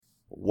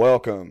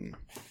Welcome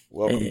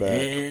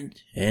back.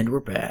 And we're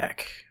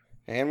back.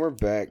 And we're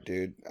back,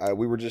 dude. It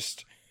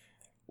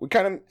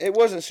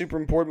wasn't super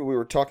important, but we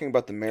were talking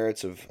about the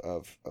merits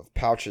of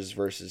pouches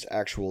versus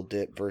actual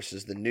dip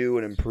versus the new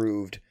and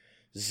improved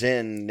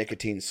Zen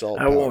nicotine salt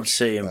pouch. I won't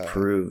say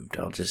improved.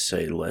 I'll just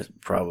say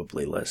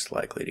probably less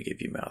likely to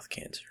give you mouth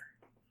cancer.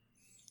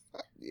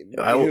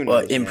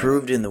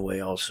 Improved in the way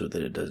also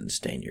that it doesn't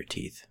stain your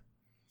teeth.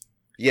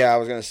 Yeah, I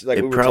was gonna say,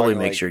 it probably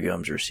makes your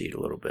gums recede a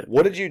little bit.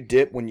 What did you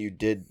dip when you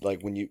did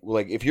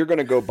if you're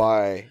gonna go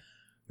buy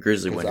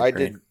Grizzly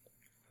Wintergreen?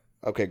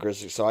 Okay,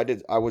 Grizzly. So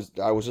I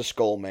was a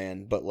Skull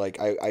man, but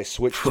I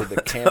switched to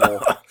the Camel.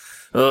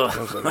 I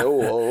was like,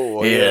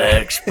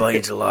 that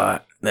explains a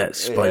lot. That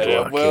explains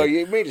a lot. Well,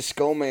 you made a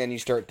Skull man, you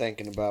start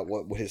thinking about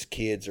what his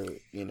kids are,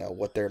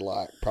 what they're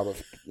like, probably,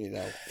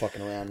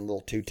 fucking around in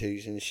little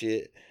tutus and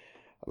shit.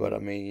 But I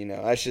mean,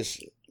 that's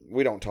just,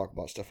 we don't talk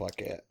about stuff like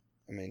that.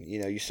 I mean,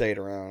 you say it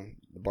around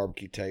the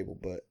barbecue table,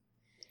 but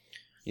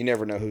you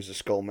never know who's a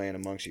Skull man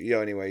amongst you.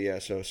 Anyway, yeah,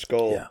 so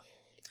Skull. Yeah.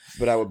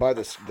 But I would buy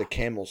the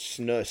Camel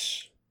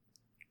Snus,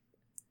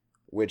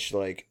 which,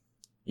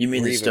 you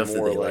mean the stuff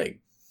that they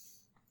like?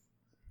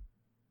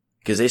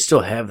 Because they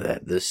still have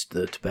that,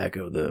 the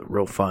tobacco, the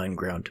real fine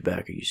ground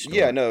tobacco you snort.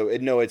 Yeah,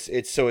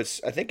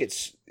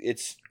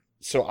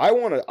 so I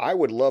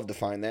would love to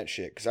find that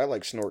shit, because I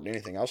like snorting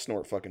anything. I'll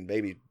snort fucking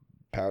baby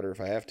powder if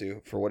I have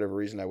to, for whatever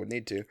reason I would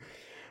need to.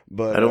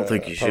 But I don't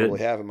think you should. Probably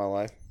have in my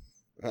life.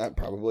 I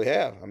probably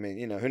have. I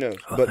mean, who knows?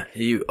 But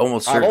you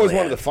almost. I've always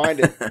wanted to find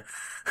it.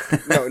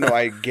 No,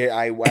 I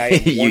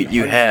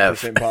you have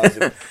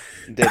positive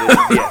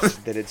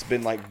that it's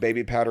been like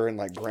baby powder and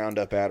like ground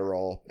up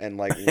Adderall and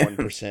like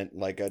 1%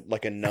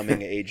 like a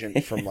numbing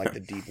agent from like the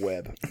deep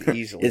web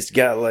easily. It's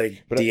got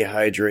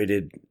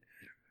dehydrated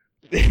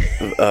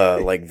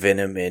like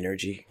venom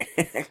energy.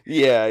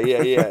 Yeah.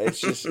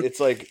 It's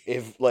like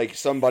if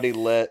somebody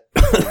let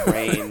the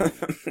rain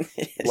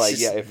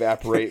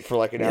evaporate for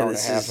like an hour and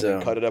a half and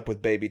then cut it up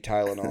with baby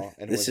Tylenol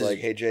and was like,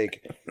 hey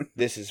Jake,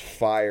 this is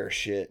fire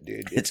shit,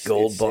 dude. It's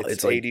Gold Bond.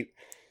 It's like 80...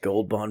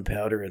 Gold Bond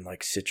powder and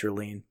like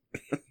citrulline.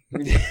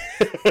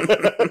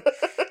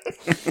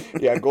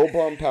 Yeah, Gold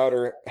Bond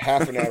powder,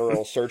 half an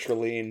Adderall,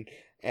 sertraline,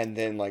 and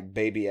then like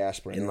baby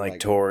aspirin and like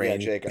taurine. Yeah,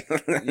 Jake.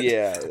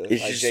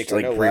 Jake.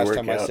 I know last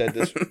time I said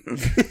this.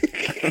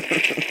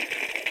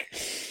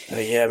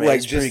 Yeah, man,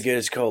 it's pretty good.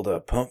 It's called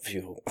pump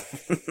fuel.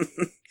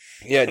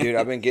 Yeah, dude,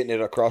 I've been getting it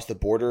across the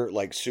border,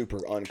 like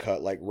super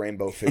uncut, like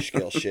rainbow fish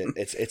scale shit.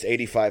 It's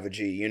 85 a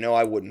G.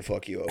 I wouldn't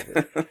fuck you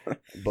over.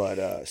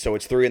 But so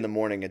it's 3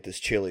 a.m. at this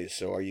Chili's.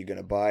 So are you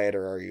gonna buy it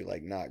or are you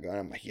like not going?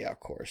 I'm like, yeah, of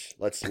course.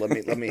 Let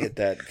me hit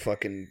that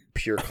fucking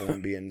pure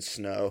Colombian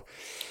snow.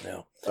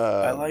 No,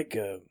 I like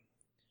the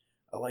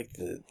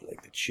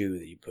chew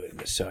that you put in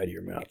the side of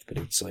your mouth, but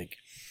it's like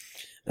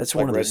that's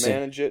one of those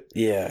things.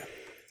 Yeah,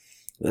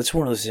 that's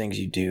one of those things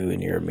you do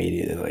and you're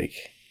immediately like,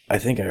 I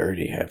think I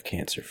already have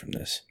cancer from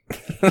this.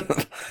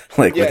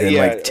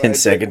 Within 10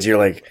 seconds, you're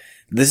like,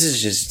 this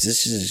is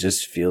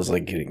just feels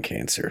like getting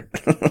cancer.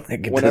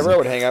 Whenever I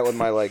would hang out with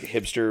my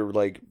hipster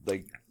like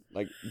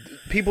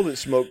people that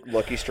smoke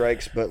Lucky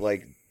Strikes, but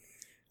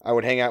I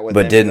would hang out with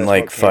them, but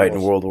didn't fight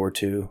in World War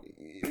II.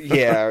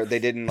 Yeah, they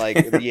didn't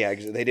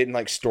they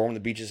didn't storm the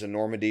beaches of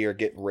Normandy or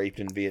get raped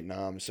in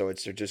Vietnam. So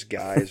they're just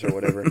guys or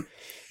whatever.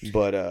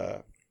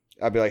 But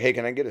I'd be like, hey,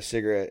 can I get a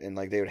cigarette? And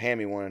they would hand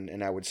me one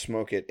and I would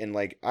smoke it. And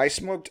I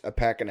smoked a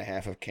pack and a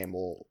half of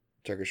Camel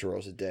Turkish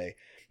Rolls a day.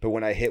 But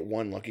when I hit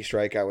one Lucky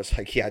Strike, I was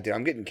like, yeah, dude,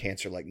 I'm getting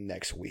cancer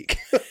next week.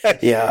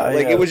 Yeah.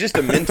 It was just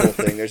a mental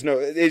thing.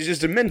 It's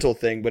just a mental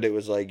thing, but it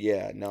was like,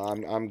 yeah, no,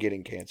 I'm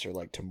getting cancer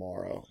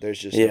tomorrow. There's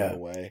just no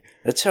way.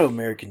 That's how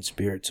American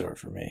spirits are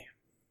for me.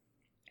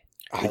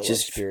 I love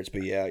spirits,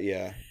 but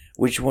yeah.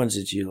 Which ones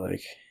did you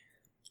like?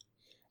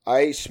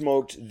 I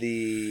smoked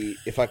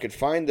if I could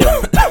find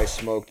them, I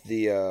smoked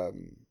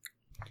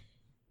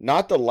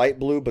not the light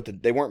blue,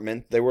 but they weren't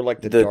mint. They were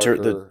like the darker...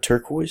 the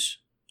turquoise?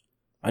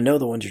 I know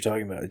the ones you're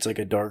talking about. It's like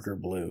a darker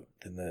blue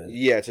than the...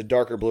 Yeah, it's a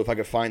darker blue if I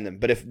could find them.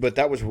 But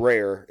that was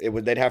rare.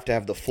 They'd have to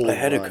have the full. I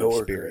had a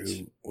coworker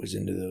who was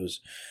into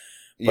those,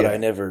 but I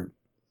never...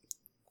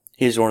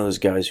 He's one of those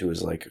guys who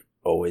was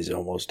always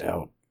almost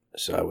out,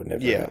 so I would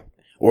never... Yeah.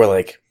 Or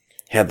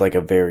had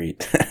a very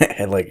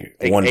had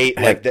one 8,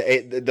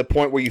 the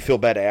point where you feel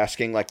bad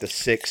asking, the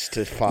 6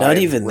 to 5. Not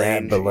even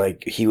range. that,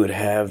 but he would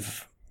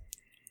have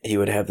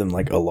them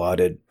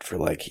allotted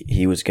for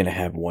he was gonna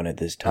have one at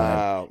this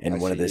time and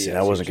one at this, and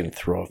I wasn't gonna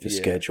throw off his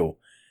schedule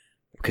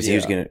because he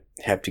was gonna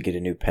have to get a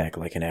new pack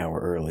an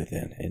hour early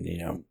then, and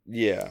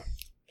Yeah,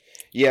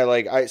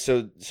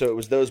 so it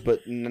was those,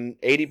 but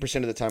 80%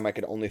 of the time I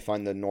could only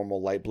find the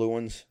normal light blue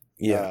ones.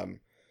 Yeah,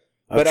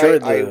 but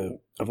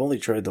I've only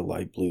tried the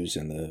light blues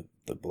and the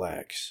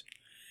blacks.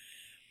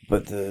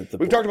 But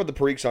we've talked about the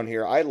Periques on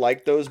here. I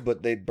like those,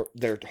 but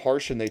they're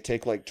harsh and they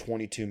take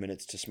 22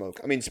 minutes to smoke.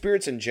 I mean,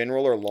 spirits in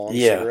general are long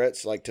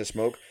cigarettes to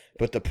smoke,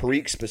 but the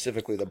Perique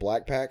specifically, the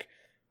black pack,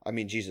 I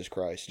mean, Jesus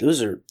Christ.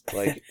 Those are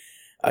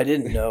I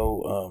didn't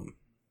know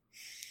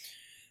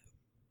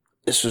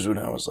This was when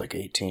I was like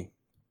 18.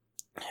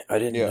 I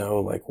didn't know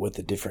like what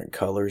the different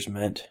colors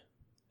meant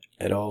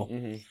at all.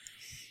 Mm-hmm.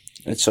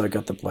 And so I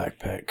got the black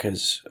pack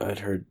because I'd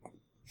heard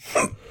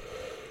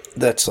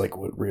that's like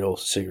what real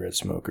cigarette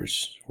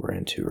smokers were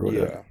into or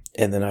whatever.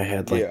 Yeah. And then I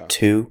had like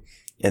 2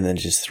 and then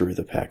just threw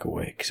the pack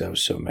away because I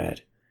was so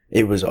mad.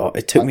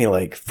 It took me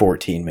like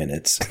 14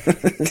 minutes.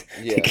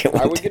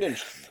 I would get in,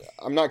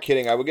 I'm not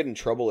kidding. I would get in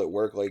trouble at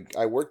work. Like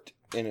I worked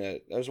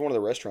that was one of the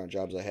restaurant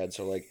jobs I had.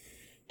 So like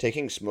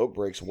taking smoke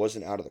breaks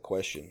wasn't out of the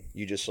question.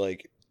 You just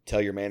like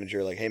tell your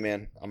manager like, hey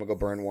man, I'm gonna go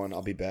burn one.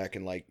 I'll be back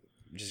in like,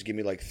 just give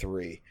me like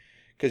 3.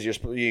 Because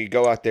you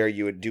go out there,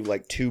 you would do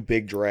like 2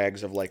 big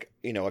drags of like,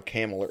 you know, a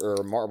Camel or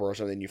a Marlboro or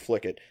something, and you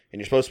flick it, and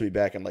you're supposed to be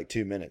back in like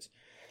 2 minutes.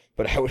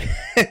 But I would,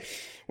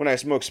 when I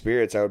smoked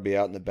spirits, I would be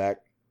out in the back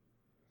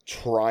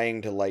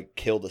trying to like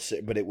kill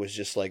but it was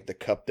just like the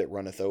cup that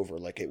runneth over.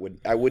 Like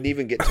I wouldn't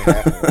even get to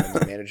half of it. And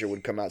the manager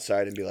would come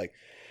outside and be like,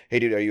 hey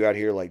dude, are you out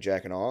here like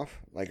jacking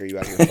off? Like, are you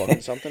out here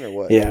fucking something or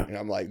what? Yeah. And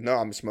I'm like, no,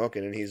 I'm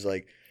smoking. And he's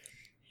like,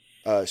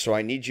 so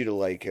I need you to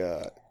like,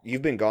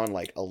 you've been gone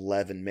like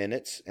 11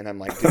 minutes. And I'm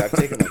like, dude, I've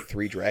taken like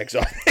 3 drags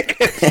off.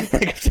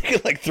 I've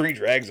taken like 3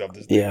 drags off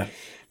this thing. Yeah.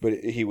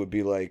 But he would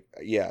be like,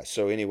 yeah.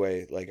 So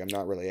anyway, like, I'm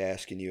not really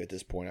asking you at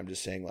this point. I'm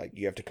just saying like,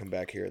 you have to come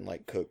back here and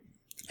like cook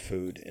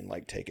food and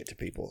like take it to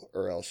people,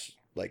 or else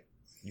like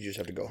you just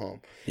have to go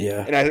home.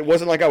 Yeah. And it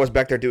wasn't like I was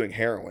back there doing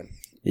heroin.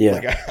 Yeah.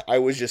 Like I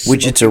was just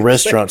which it's a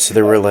restaurant, so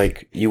there were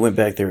like, you went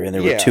back there and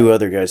there were 2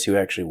 other guys who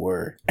actually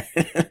were,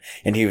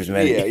 and he was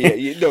mad.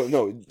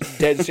 No,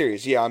 dead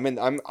serious. Yeah,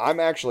 I'm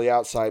actually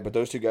outside, but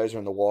those 2 guys are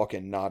in the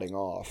walk-in nodding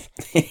off.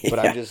 But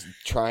I'm just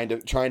trying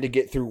to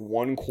get through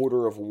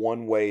 1/4 of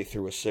one way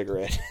through a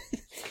cigarette,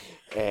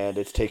 and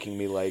it's taking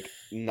me like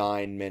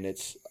 9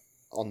 minutes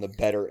on the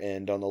better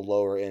end, on the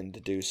lower end to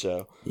do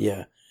so.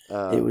 Yeah,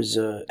 it was.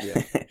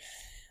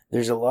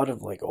 There's a lot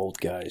of like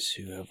old guys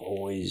who have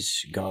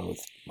always gone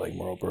with like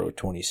Marlboro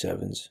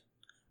 27s.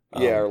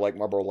 Or like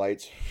Marlboro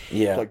Lights.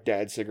 Yeah. Like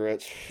dad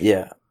cigarettes.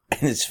 Yeah.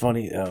 And it's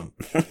funny,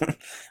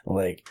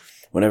 like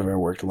whenever I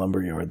worked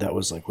lumberyard, that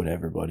was like what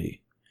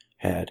everybody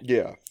had.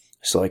 Yeah.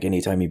 So like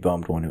anytime you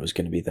bummed one, it was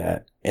going to be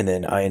that. And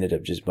then I ended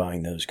up just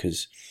buying those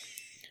because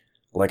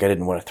like I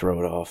didn't want to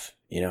throw it off,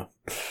 you know?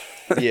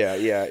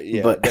 Yeah.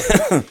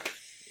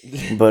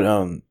 But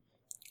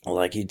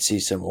like you'd see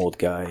some old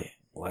guy,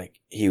 like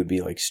he would be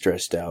like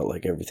stressed out,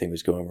 like everything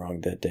was going wrong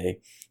that day,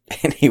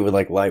 and he would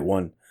like light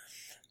one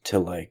to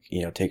like,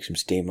 you know, take some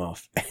steam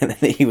off, and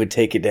then he would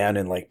take it down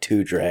in like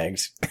 2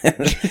 drags.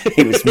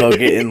 He would smoke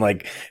it in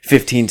like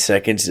 15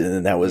 seconds, and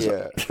then that was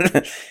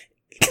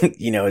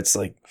you know, it's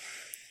like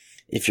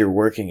if you're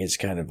working, it's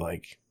kind of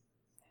like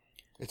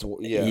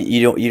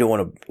you don't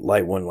want to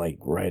light one like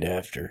right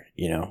after,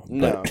 you know.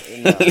 No,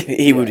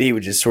 he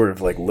would just sort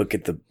of like look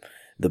at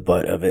the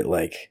butt of it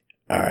like,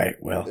 all right,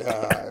 well,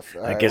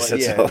 I guess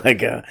that's all I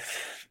got.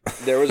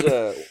 There was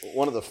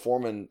one of the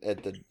foremen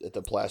at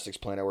the plastics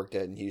plant I worked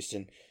at in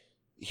Houston.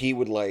 He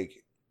would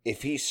like,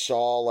 if he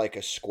saw like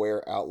a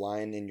square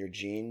outline in your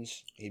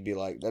jeans, he'd be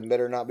like, "That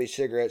better not be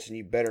cigarettes, and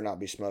you better not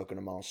be smoking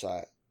them on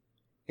site."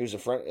 He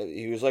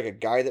was like a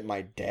guy that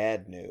my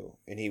dad knew,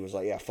 and he was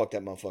like, "Yeah, fuck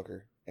that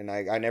motherfucker." And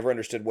I never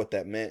understood what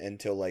that meant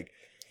until like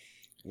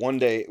one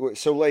day.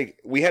 So like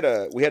we had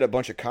a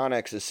bunch of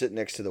Connexes sitting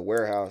next to the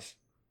warehouse.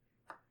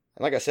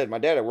 And like I said, my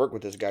dad had worked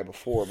with this guy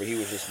before, but he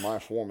was just my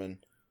foreman.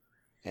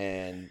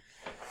 And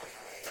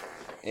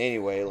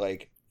anyway,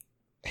 like,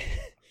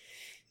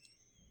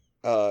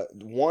 all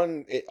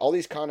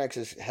these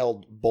Connexes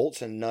held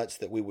bolts and nuts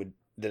that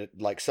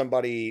like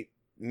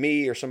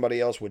me or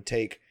somebody else would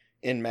take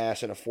en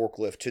masse in a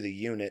forklift to the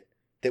unit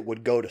that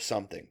would go to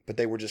something. But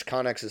they were just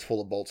Connexes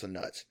full of bolts and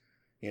nuts.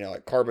 You know,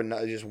 like carbon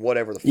nuts, just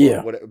whatever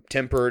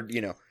tempered,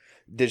 you know,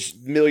 there's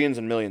millions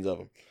and millions of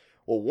them.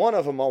 Well, one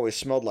of them always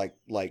smelled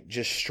like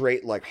just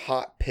straight like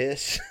hot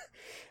piss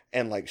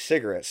and like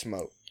cigarette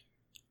smoke.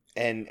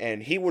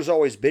 And he was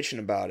always bitching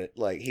about it.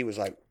 Like he was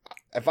like,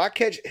 if I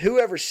catch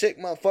whoever sick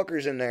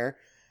motherfuckers in there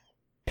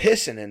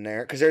pissing in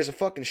there, because there's a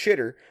fucking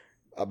shitter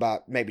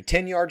about maybe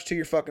 10 yards to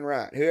your fucking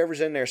right.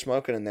 Whoever's in there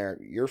smoking in there,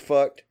 you're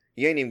fucked.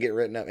 You ain't even get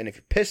written up. And if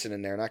you're pissing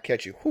in there and I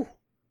catch you, whew.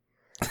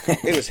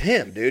 It was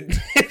him, dude.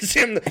 It was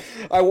him.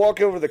 I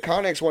walk over the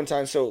Connex one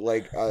time. So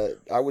like,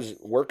 I was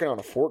working on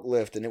a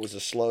forklift and it was a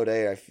slow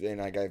day. I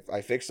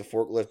fixed the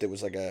forklift. It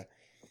was like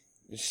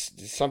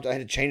something. I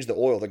had to change the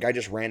oil. The guy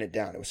just ran it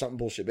down. It was something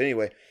bullshit. But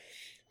anyway,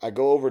 I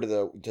go over to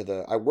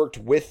the. I worked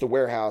with the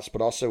warehouse,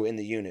 but also in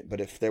the unit.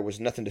 But if there was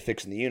nothing to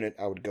fix in the unit,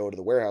 I would go to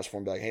the warehouse for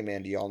him. And be like, hey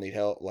man, do y'all need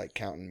help like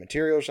counting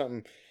material or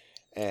something?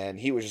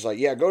 And he was just like,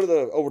 yeah, go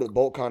over to the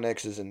bolt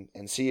Connexes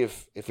and see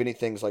if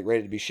anything's like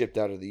ready to be shipped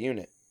out of the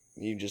unit.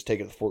 You just take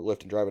it to the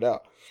forklift and drive it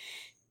out.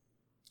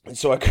 And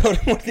so I go to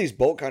one of these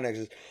bolt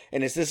Connexes,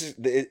 and it's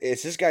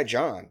this guy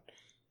John.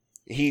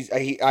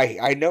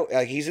 I know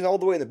he's in all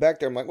the way in the back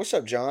there. I'm like, what's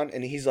up, John?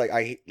 And he's like,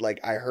 I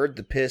heard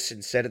the piss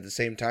and said at the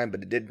same time,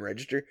 but it didn't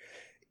register.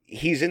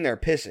 He's in there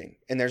pissing,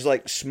 and there's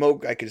like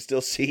smoke I could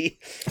still see.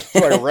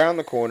 So I round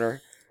the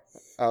corner.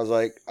 I was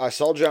like, I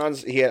saw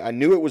John's. I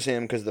knew it was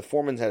him because the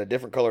foreman's had a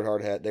different colored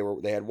hard hat.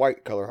 They had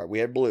white color hard. We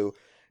had blue,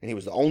 and he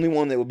was the only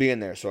one that would be in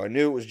there. So I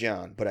knew it was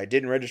John, but I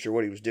didn't register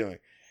what he was doing.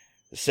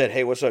 I said,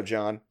 "Hey, what's up,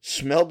 John?"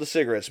 Smelled the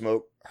cigarette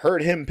smoke.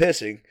 Heard him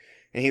pissing,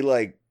 and he's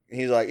like,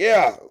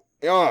 yeah.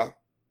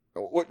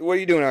 What are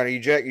you doing out here, you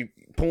Jack? You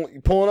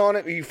pulling on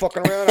it? Are you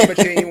fucking around? I bet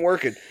you ain't even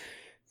working.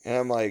 And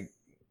I'm like,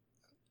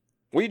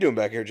 what are you doing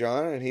back here,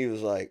 John? And he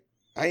was like,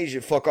 I need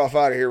you to fuck off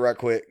out of here right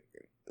quick.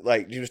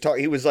 Like, he was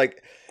talking. He was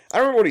like, I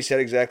don't remember what he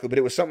said exactly, but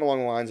it was something along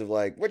the lines of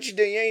like, what you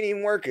doing? You ain't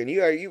even working.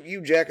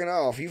 You jacking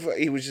off. He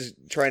was just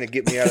trying to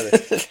get me out of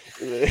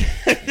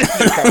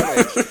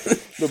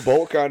the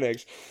Bolt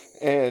Connex.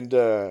 And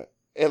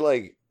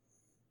like,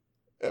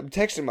 I'm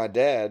texting my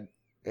dad.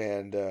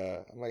 And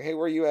I'm like, hey,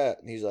 where you at?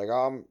 And he's like,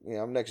 oh,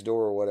 I'm next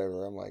door or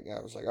whatever. I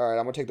was like, all right,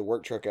 I'm gonna take the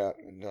work truck out.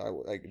 And I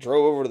like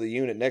drove over to the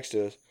unit next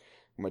to us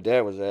where my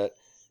dad was at.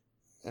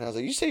 And I was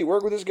like, you say you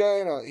work with this guy?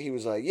 And he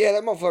was like, yeah,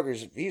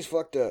 that he's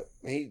fucked up.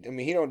 He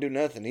don't do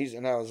nothing.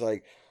 And I was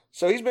like,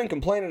 so he's been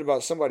complaining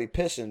about somebody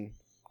pissing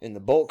in the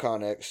Bolt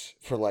Connex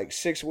for like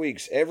 6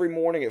 weeks. Every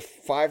morning at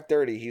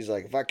 5:30, he's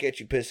like, if I catch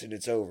you pissing,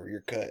 it's over.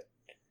 You're cut.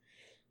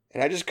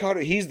 And I just caught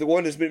it. He's the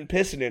one that's been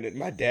pissing in it.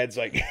 My dad's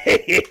like,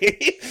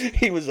 hey.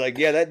 He was like,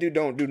 yeah, that dude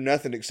don't do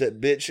nothing except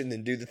bitch and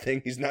then do the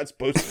thing he's not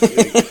supposed to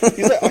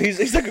do.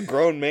 He's like a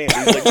grown man.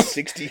 He's like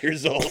 60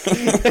 years old.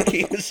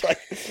 He was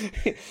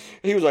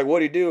like,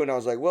 what'd he do? And I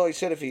was like, well, he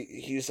said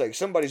he's like,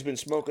 somebody's been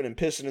smoking and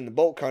pissing in the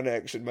Bolt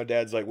Connex. And my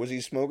dad's like, was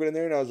he smoking in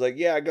there? And I was like,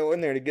 yeah, I go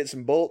in there to get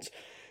some bolts,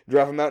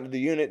 drive him out to the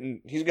unit,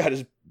 and he's got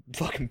his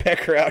fucking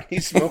pecker out, and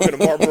he's smoking a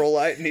Marlboro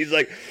Light, and he's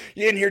like,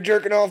 you in here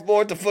jerking off, boy?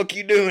 What the fuck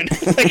you doing?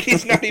 Like,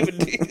 he's not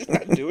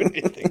doing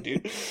anything,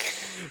 dude.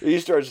 He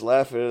starts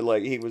laughing.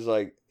 Like, he was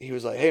like,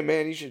 hey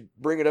man, you should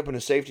bring it up in a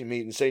safety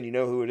meeting saying you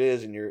know who it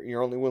is, and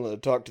you're only willing to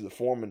talk to the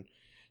foreman.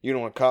 You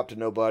don't want to cop to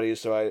nobody.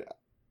 So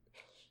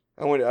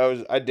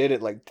I did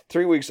it like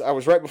 3 weeks. I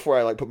was right before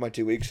I like put my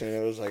 2 weeks in.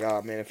 It was like,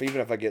 oh man,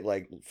 even if I get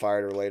like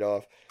fired or laid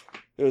off.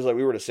 It was like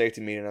we were at a safety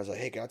meeting, and I was like,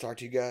 hey, can I talk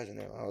to you guys?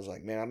 And I was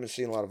like, man, I've been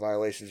seeing a lot of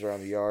violations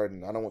around the yard,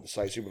 and I don't want the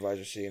site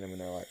supervisor seeing them.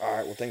 And they're like, all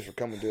right, well, thanks for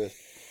coming to us.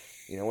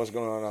 You know, what's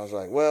going on? And I was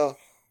like, well,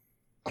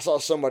 I saw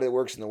somebody that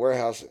works in the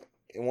warehouse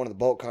in one of the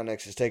Bolt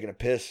Connexes taking a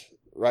piss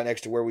right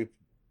next to where we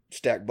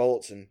stack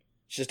bolts, and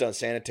it's just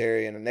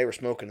unsanitary, and they were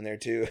smoking in there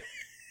too.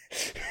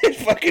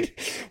 Fucking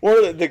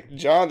one of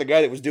John, the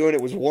guy that was doing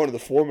it, was one of the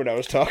foremen I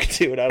was talking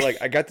to, and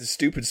I got this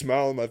stupid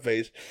smile on my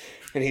face,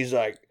 and he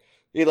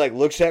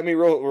looks at me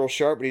real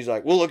sharp, and he's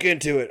like, we'll look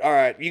into it. All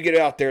right, you get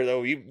out there,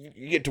 though. You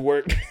get to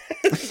work.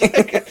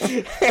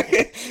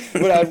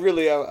 But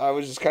I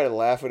was just kind of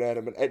laughing at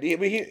him. And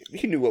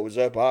he knew what was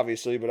up,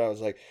 obviously, but I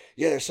was like,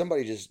 yeah, there's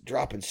somebody just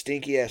dropping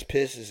stinky-ass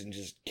pisses and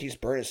just keeps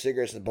burning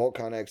cigarettes in the Bolt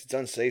Connex. It's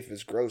unsafe.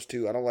 It's gross,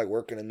 too. I don't like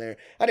working in there.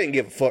 I didn't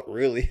give a fuck,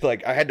 really.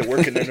 Like, I had to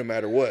work in there no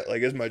matter what.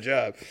 Like, it's my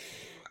job.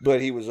 But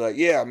he was like,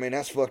 yeah, man,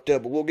 that's fucked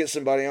up, but we'll get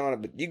somebody on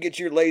it. But you get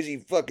your lazy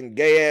fucking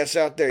gay ass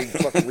out there, you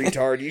fucking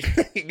retard. You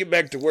get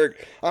back to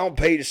work. I don't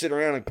pay you to sit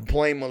around and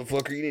complain,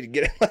 motherfucker. You need to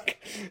get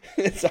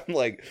it. So I'm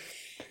like,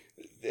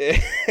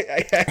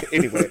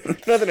 anyway,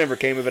 nothing ever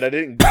came of it. I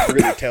didn't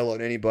really tell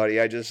on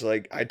anybody. I just,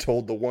 I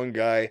told the one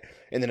guy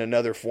and then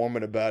another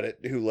foreman about it,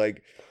 who,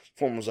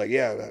 foreman was like,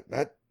 yeah,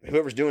 that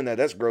whoever's doing that,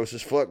 that's gross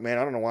as fuck, man.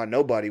 I don't know why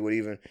nobody would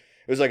even...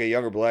 It was like a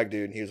younger black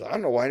dude, and he was like, I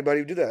don't know why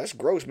anybody would do that. That's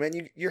gross,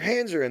 man. Your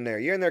hands are in there.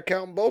 You're in there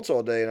counting bolts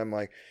all day. And I'm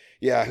like,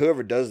 yeah,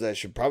 whoever does that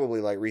should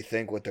probably,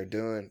 rethink what they're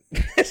doing.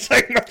 It's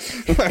like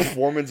my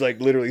foreman's,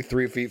 literally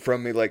 3 feet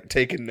from me,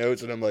 taking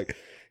notes. And I'm like,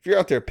 if you're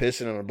out there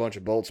pissing on a bunch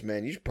of bolts,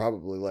 man, you should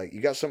probably, you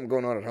got something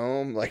going on at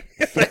home?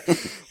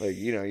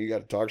 You got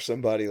to talk to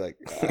somebody. I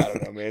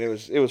don't know, man.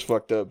 It was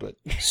fucked up. But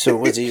so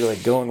was he,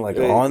 going,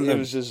 on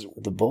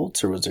the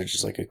bolts, or was there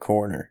just, a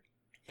corner?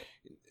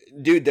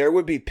 Dude, there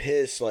would be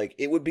piss,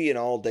 it would be an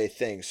all-day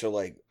thing. So,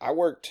 I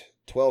worked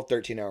 12,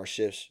 13-hour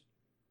shifts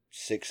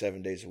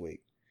 6-7 days a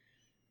week.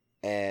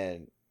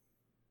 And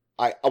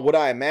what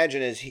I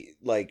imagine is,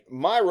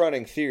 my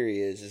running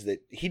theory is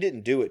that he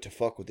didn't do it to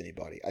fuck with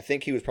anybody. I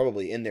think he was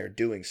probably in there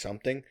doing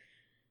something,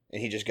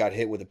 and he just got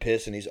hit with a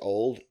piss, and he's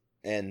old,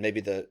 and maybe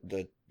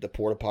the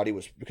porta potty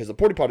was... Because the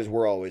porta potties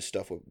were always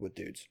stuffed with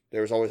dudes.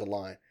 There was always a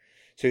line.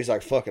 So he's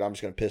like, fuck it, I'm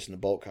just going to piss in the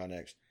Bolt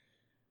Connex.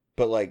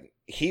 But,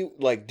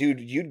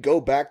 dude, you'd go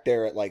back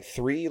there at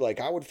 3.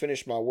 I would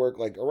finish my work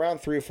around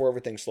 3 or 4.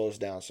 Everything slows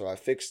down. So I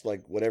fixed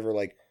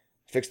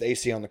fixed the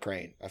AC on the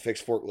crane. I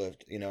fixed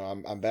forklift. You know,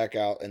 I'm back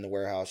out in the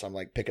warehouse. I'm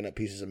picking up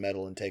pieces of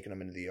metal and taking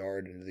them into the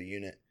yard, into the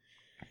unit.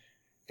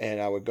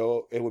 And I would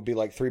go. It would be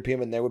 3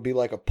 p.m. and there would be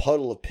a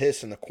puddle of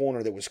piss in the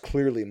corner that was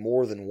clearly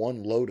more than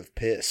one load of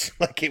piss.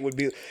 It would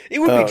be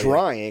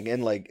drying,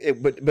 and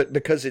but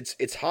because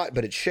it's hot,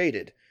 but it's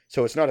shaded,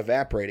 so it's not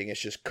evaporating.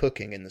 It's just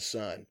cooking in the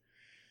sun.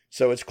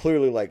 So it's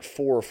clearly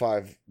 4 or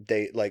 5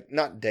 days,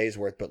 not days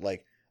worth, but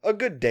a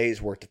good day's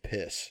worth of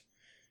piss.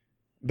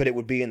 But it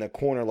would be in the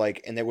corner,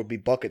 and there would be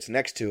buckets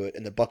next to it,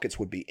 and the buckets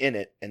would be in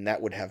it, and that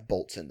would have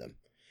bolts in them.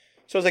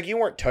 So it's like you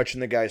weren't touching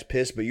the guy's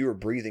piss, but you were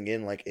breathing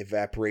in like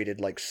evaporated,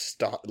 like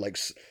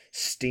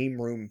steam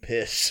room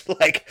piss.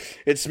 Like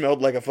it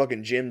smelled like a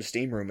fucking gym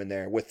steam room in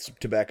there with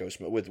tobacco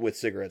smoke, with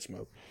cigarette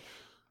smoke.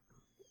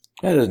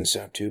 That doesn't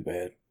sound too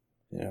bad,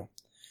 No,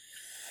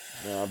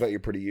 I bet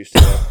you're pretty used to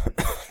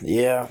that.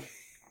 Yeah.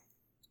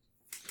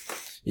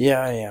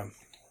 Yeah, I am.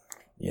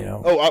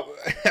 Oh,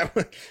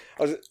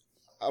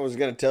 I was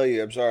gonna tell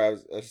you. I'm sorry. I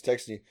was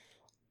texting you.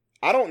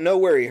 I don't know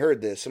where he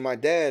heard this. So my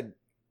dad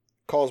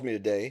calls me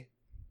today.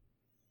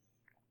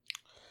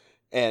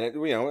 And I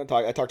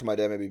talk to my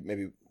dad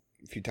maybe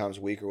a few times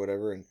a week or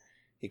whatever, and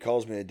he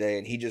calls me today,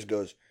 and he just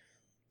goes,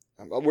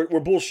 "We're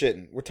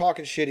bullshitting. We're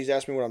talking shit." He's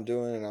asking me what I'm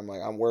doing, and I'm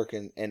like, "I'm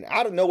working." And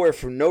out of nowhere,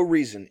 for no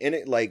reason, in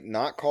it like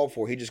not called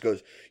for, he just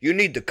goes, "You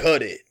need to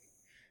cut it,"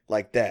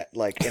 like that,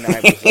 like. And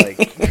I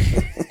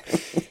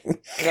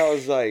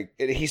was like,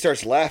 and he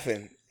starts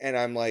laughing, and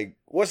I'm like,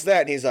 "What's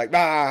that?" And he's like,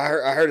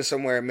 I heard it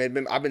somewhere.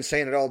 I've been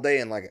saying it all day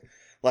in like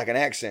an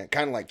accent,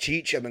 kind of like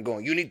Cheech. I've been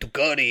going, "You need to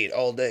cut it"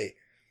 all day.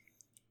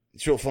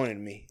 It's real funny to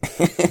me.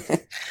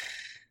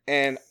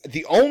 And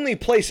the only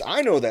place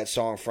I know that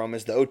song from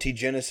is the OT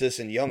Genesis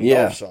and Young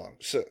Dolph song.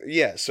 So,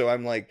 yeah. So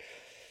I'm like,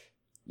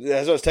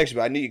 as I was texting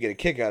about, I knew you'd get a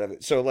kick out of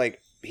it. So,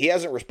 like, he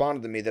hasn't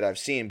responded to me that I've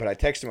seen, but I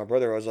texted my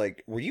brother. I was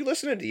like, were you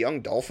listening to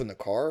Young Dolph in the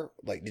car?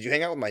 Like, did you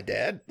hang out with my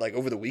dad, like,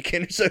 over the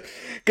weekend? So,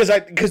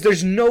 because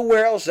there's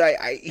nowhere else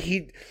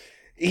He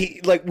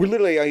like, we're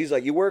literally, he's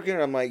like, "You working?"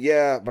 And I'm like,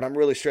 "Yeah, but I'm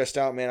really stressed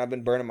out, man. I've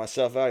been burning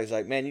myself out." He's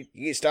like, "Man, you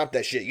need to stop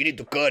that shit. You need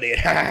to cut it."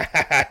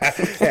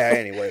 Yeah,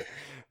 anyway.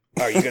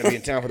 "Are you going to be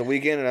in town for the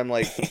weekend?" And I'm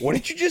like, "What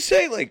did you just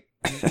say?" Like,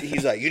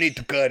 he's like, "You need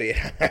to cut it."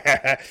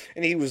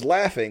 And he was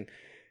laughing,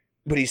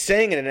 but he's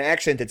saying it in an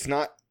accent that's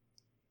not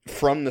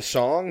from the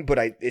song, but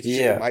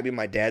it might be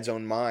my dad's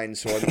own mind.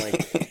 So I'm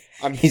like,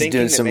 I'm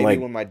thinking that maybe like,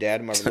 when my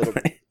dad and my little...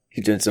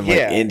 He's doing some like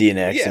Indian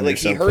accent like or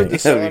something. He heard the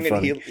song and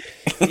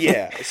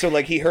so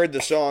like he heard the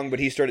song, but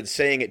he started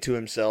saying it to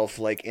himself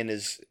like in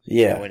his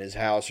in his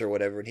house or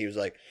whatever, and he was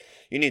like,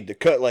 "You need to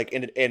cut," like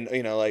and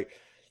like,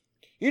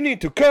 "You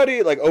need to cut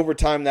it," like over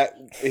time that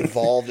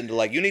evolved into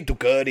like, "You need to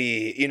cut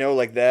it,"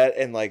 like that,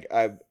 and like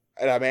I'm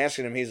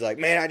asking him, he's like,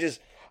 "Man,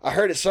 I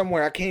heard it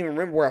somewhere. I can't even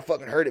remember where I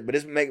fucking heard it, but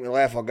it's making me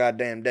laugh all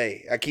goddamn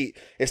day.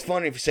 It's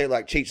funny if you say it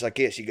like Cheech like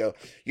this. You go,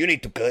 "You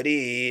need to cut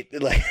it,"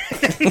 like.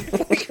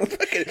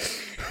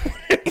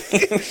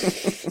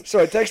 So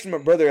I texted my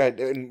brother,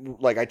 and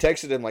like I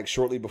texted him like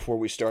shortly before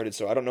we started,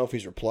 so I don't know if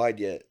he's replied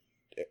yet.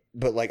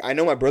 But like I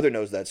know my brother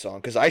knows that song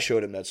because I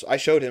showed him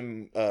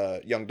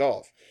Young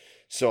Dolph.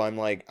 So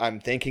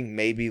I'm thinking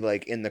maybe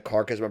like in the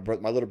car because my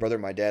little brother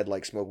and my dad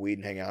like smoke weed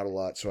and hang out a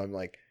lot. So I'm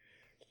like,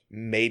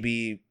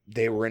 maybe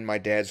they were in my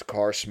dad's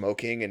car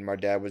smoking, and my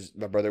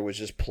brother was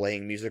just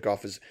playing music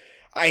off his.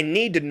 I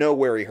need to know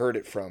where he heard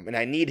it from, and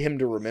I need him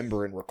to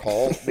remember and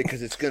recall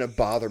because it's gonna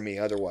bother me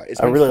otherwise.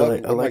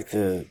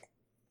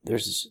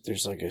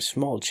 There's like a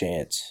small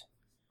chance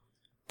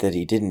that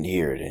he didn't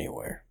hear it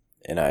anywhere,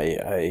 and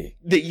that's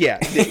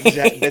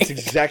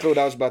exactly what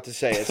I was about to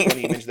say. It's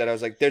funny you mentioned that. I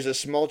was like, there's a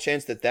small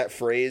chance that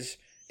phrase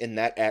in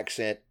that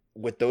accent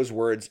with those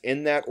words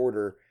in that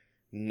order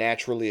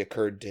naturally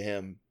occurred to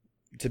him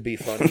to be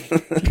funny.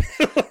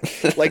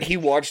 Like he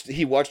watched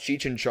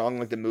Cheech and Chong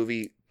like the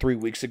movie 3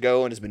 weeks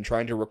ago and has been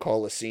trying to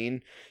recall a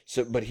scene,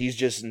 but he's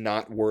just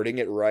not wording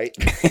it right.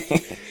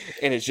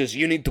 And it's just,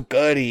 "You need to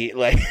cut it,"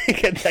 like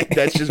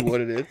that's just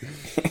what it is.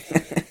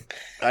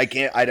 I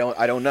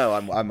don't know. I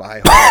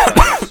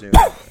assume.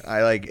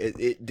 I like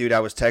it, dude.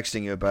 I was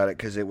texting you about it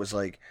because it was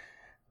like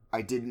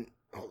hold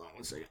on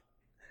one second.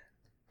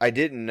 I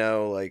didn't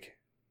know like.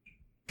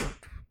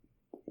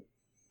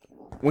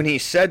 When he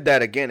said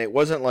that again, it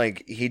wasn't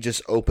like he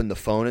just opened the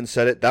phone and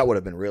said it. That would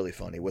have been really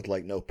funny with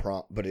like no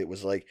prompt. But it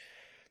was like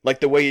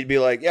the way you'd be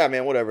like, "Yeah,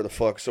 man, whatever the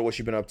fuck. So what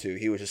you been up to?"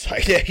 He was just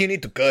like, "Yeah, you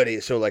need to cut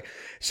it." So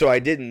I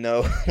didn't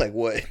know like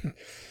what,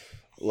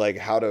 like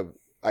how to.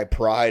 I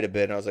pried a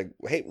bit, and I was like,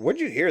 "Hey, where'd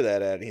you hear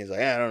that at?" And he's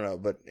like, "I don't know."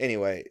 But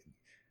anyway,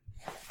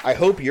 I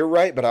hope you're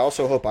right, but I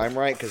also hope I'm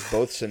right because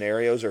both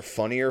scenarios are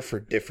funnier for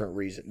different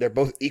reasons. They're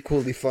both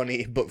equally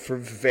funny, but for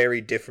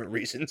very different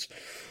reasons.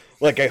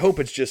 Like, I hope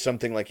it's just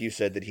something like you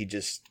said that he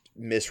just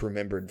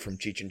misremembered from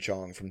Cheech and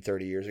Chong from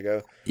 30 years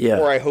ago. Yeah.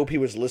 Or I hope he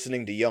was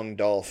listening to Young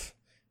Dolph,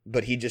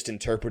 but he just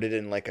interpreted it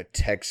in like a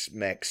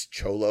Tex-Mex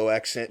Cholo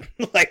accent.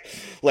 like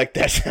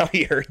that's how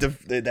he heard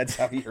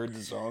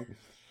the song.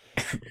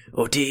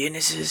 OT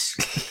Genesis.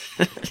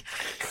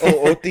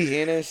 OT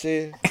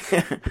Genesis.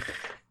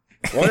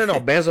 One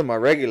no benzo my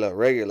regular.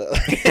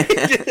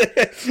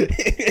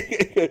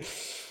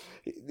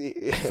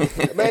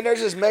 Man,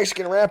 there's this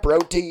Mexican rapper,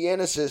 OT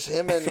Genesis.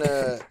 Him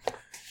and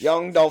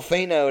Young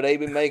Dolphino, they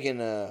be making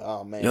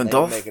Young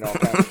Dolph? Making all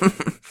kinds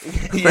of,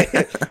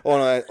 yeah.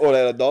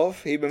 Hola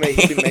Dolph, he be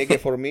making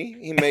for me.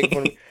 He make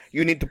for me.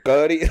 You need to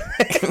cut it.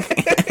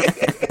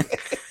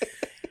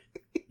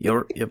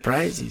 Your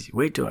price is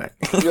way too high.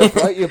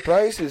 Your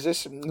price is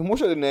just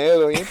mucho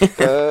dinero.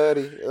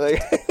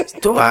 Like, it's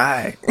too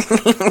high.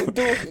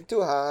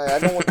 too high. I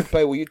don't want to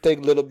pay. Will you take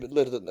a little bit?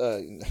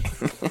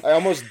 I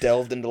almost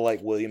delved into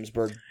like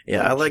Williamsburg.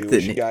 Yeah, I like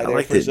that. I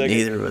like that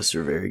neither of us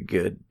are very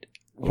good.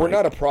 We're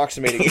not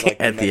approximating like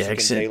at the Mexican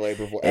accent day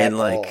labor and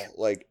like all.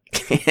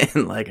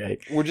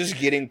 We're just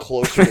getting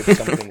closer to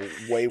something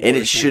way worse. And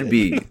it should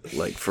be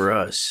like for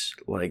us,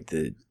 like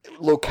the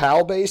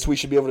locale based. We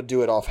should be able to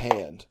do it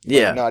offhand.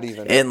 Yeah, not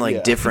even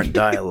and different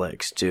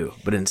dialects too.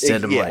 But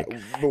instead of but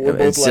we're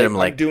both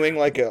I'm doing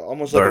like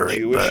almost like a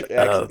Jewish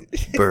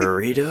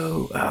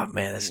burrito. Oh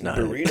man, that's not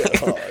burrito.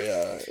 Oh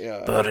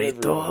yeah.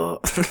 Burrito.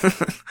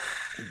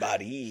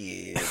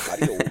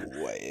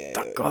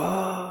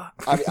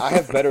 I mean, I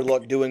have better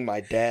luck doing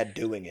my dad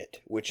doing it,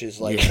 which is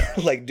like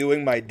like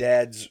doing my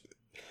dad's.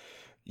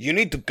 You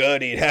need to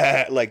cut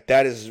it. Like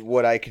that is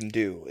what I can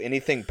do.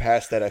 Anything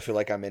past that, I feel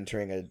like I'm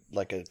entering a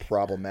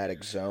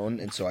problematic zone,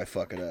 and so I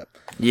fuck it up.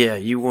 Yeah,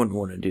 you wouldn't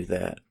want to do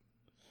that.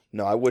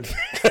 No, I wouldn't.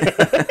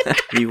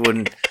 You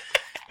wouldn't.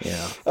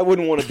 Yeah, I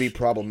wouldn't want to be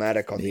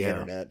problematic on the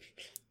internet.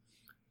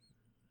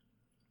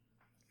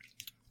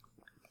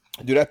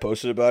 Dude, I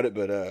posted about it,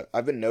 but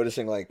I've been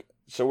noticing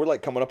so we're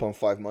like coming up on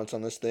 5 months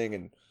on this thing,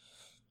 and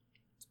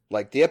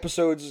like the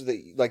episodes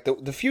that like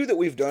the few that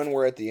we've done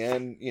where at the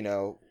end,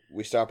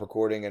 we stop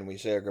recording and we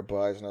say our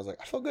goodbyes, and I was like,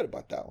 I felt good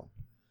about that one.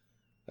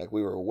 Like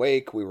we were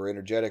awake, we were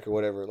energetic or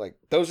whatever. Like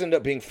those end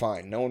up being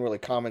fine. No one really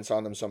comments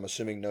on them, so I'm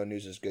assuming no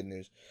news is good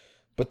news.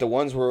 But the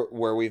ones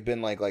where we've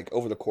been like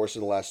over the course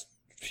of the last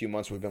few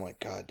months, we've been like,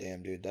 God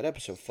damn, dude, that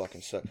episode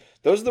fucking sucked.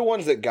 Those are the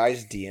ones that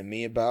guys DM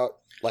me about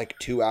like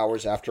 2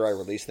 hours after I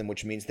release them,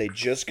 which means they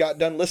just got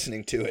done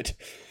listening to it,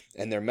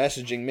 and they're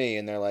messaging me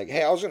and they're like,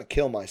 hey, I was gonna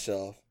kill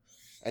myself,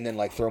 and then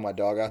like throw my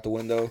dog out the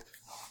window.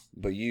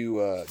 But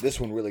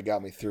this one really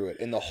got me through it.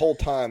 And the whole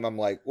time I'm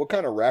like, what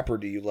kind of rapper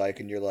do you like?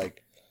 And you're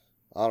like,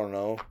 I don't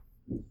know,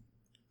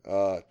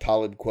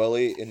 Talib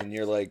Kweli. And then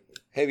you're like,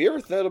 hey, have you ever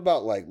thought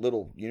about like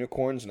little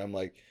unicorns? And I'm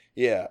like,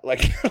 yeah,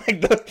 like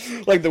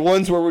the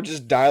ones where we're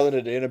just dialing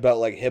it in about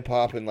like hip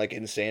hop and like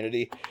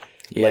insanity.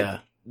 Yeah,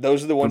 like,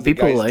 those are the ones. When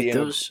people that guys like DM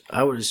those,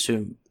 I would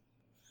assume.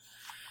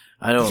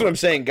 I don't. That's what I'm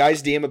saying.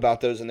 Guys DM about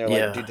those, and they're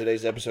like, dude,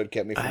 today's episode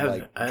kept me from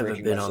I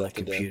haven't been on the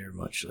computer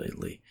much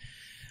lately.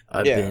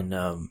 I've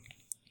been,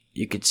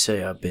 you could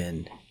say I've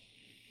been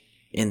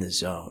in the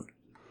zone.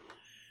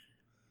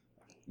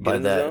 By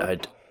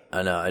that,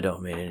 I know I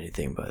don't mean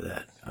anything by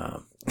that.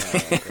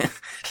 Okay.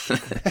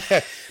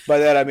 By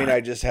that, I mean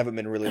I just haven't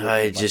been really.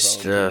 I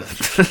just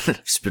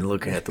just been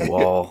looking at the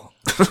wall.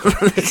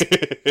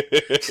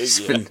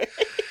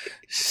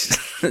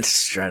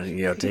 Just trying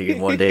to take it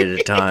one day at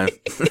a time.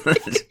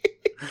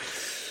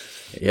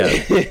 Yeah.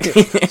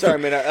 Sorry,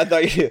 man. I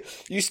thought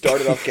you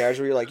started off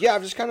casual. You're like, yeah,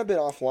 I've just kind of been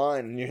offline,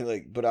 and you're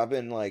like, but I've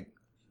been like,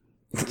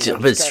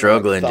 I've been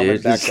struggling,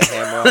 dude. Back the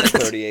hammer on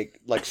 38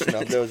 like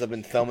snub nose. I've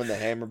been thumbing the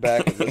hammer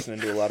back and listening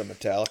to a lot of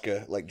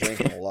Metallica, like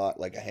drinking a lot,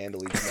 like a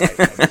handle each night.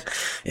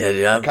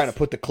 I kind of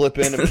put the clip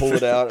in and pull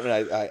it out, and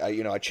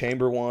I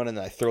chamber one, and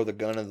I throw the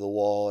gun into the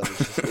wall, and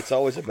it's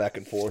always a back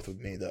and forth with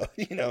me, though.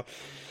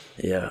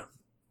 Yeah.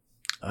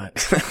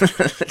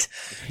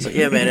 So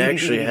yeah, man.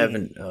 Actually, I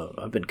haven't.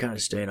 I've been kind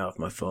of staying off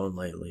my phone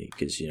lately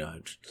because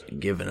I've just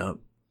given up.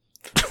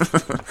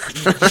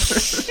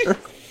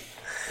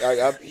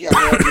 I've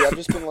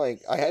just been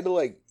like, I had to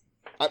like.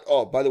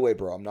 Oh, by the way,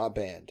 bro, I'm not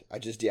banned. I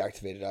just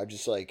deactivated. I'm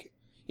just like,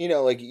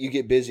 like you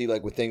get busy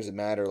like with things that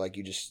matter. Like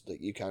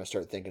you kind of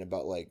start thinking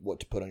about like what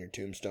to put on your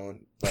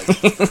tombstone. Like,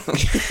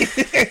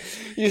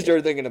 you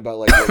start thinking about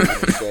like what you're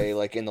gonna say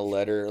like in the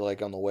letter,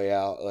 like on the way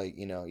out. Like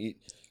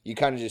you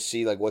kind of just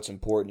see like what's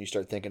important. You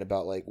start thinking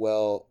about like,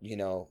 well,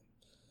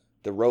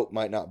 the rope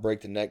might not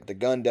break the neck. The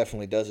gun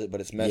definitely does it,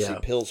 but it's messy. Yeah.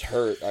 Pills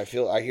hurt. I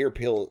hear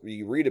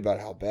you read about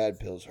how bad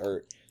pills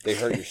hurt. They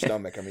hurt your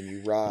stomach. I mean,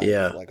 you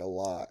writhe like a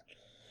lot.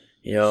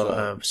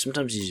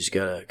 Sometimes you just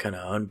gotta kind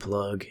of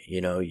unplug.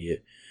 You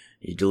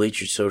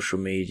delete your social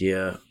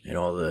media and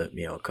all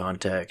the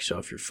contacts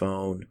off your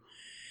phone.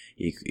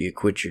 You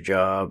quit your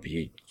job.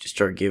 You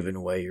start giving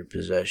away your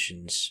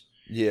possessions.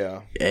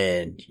 Yeah,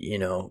 and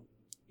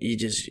you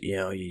just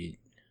you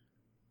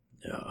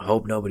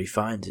hope nobody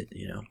finds it.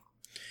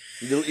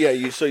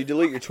 So you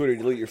delete your Twitter, you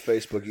delete your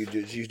Facebook, you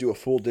do a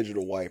full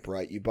digital wipe,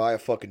 right? You buy a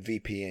fucking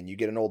VPN, you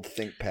get an old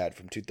ThinkPad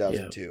from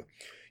 2002. Yeah.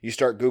 You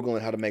start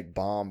Googling how to make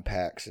bomb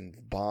packs and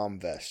bomb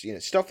vests,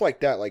 stuff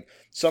like that. Like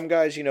some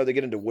guys, they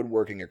get into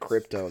woodworking or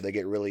crypto, they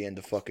get really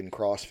into fucking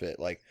CrossFit.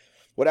 Like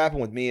what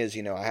happened with me is,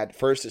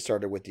 it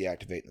started with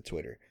deactivating the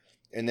Twitter.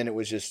 And then it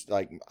was just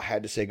like I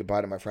had to say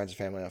goodbye to my friends and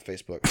family on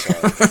Facebook. So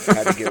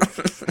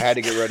I had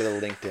to get rid of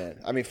the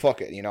LinkedIn. I mean,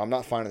 fuck it. I'm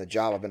not finding the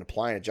job. I've been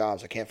applying to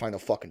jobs. I can't find the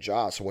fucking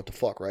job. So what the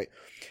fuck, right?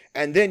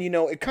 And then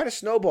it kind of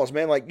snowballs,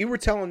 man. Like you were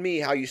telling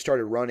me how you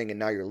started running and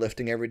now you're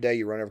lifting every day.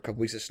 You run every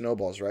couple weeks. It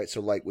snowballs, right? So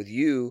like with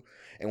you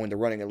and when they're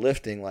running and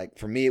lifting, like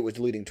for me it was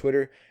deleting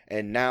Twitter,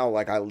 and now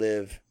like I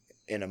live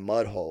in a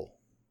mud hole,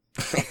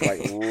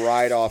 like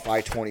right off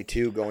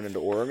I-22 going into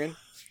Oregon.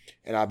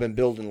 And I've been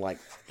building like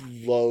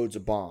loads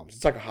of bombs.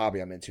 It's like a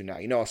hobby I'm into now.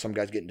 You know how some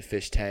guys get into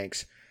fish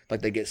tanks,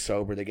 like they get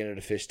sober, they get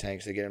into fish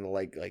tanks, they get into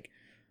like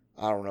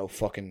I don't know,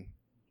 fucking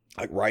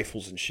like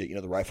rifles and shit. You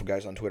know the rifle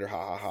guys on Twitter, ha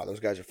ha ha. Those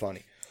guys are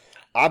funny.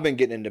 I've been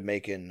getting into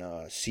making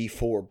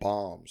C4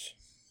 bombs.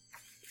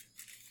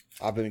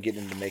 I've been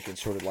getting into making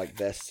sort of like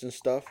vests and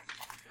stuff,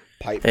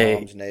 pipe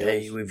bombs, nails.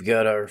 Hey, we've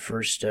got our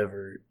first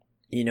ever.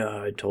 You know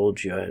how I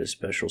told you I had a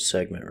special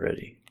segment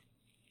ready.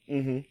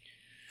 Mm-hmm.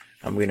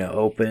 I'm gonna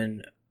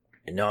open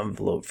an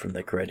envelope from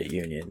the credit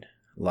union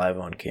live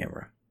on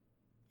camera.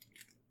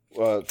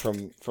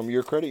 From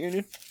your credit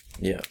union?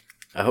 Yeah,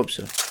 I hope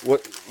so.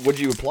 What'd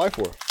you apply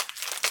for?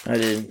 I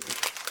didn't.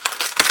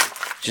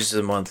 Just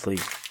a monthly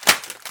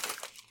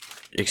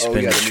expenditure. Oh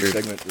yeah, the new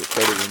segment with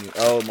credit union.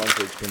 Oh,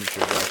 monthly expenditure.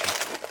 Gotcha.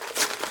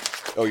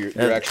 Oh, your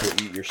actual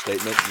your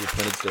statement, your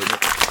printed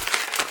statement.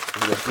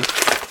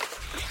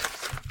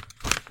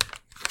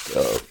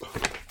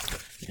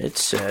 It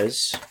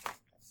says.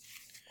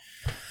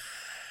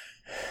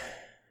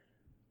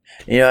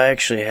 I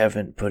actually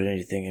haven't put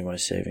anything in my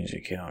savings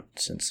account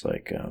since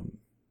like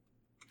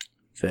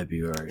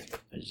February.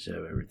 I just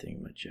have everything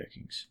in my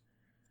checkings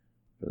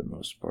for the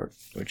most part,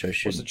 which I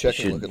should. What's the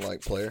checking looking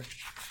like, player?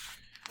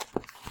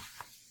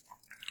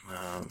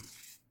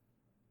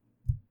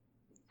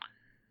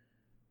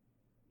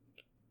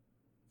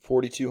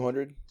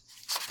 4,200.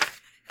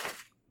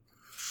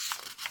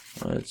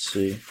 Let's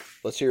see.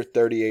 Let's hear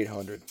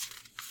 3,800.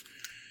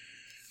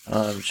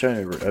 I'm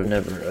trying to. I don't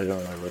know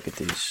how to look at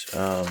these.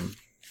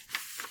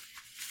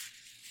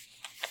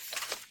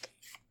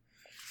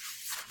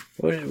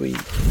 What did we?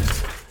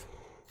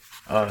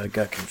 Oh, I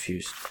got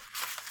confused.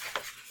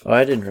 Oh,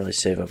 I didn't really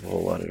save up a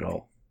whole lot at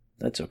all.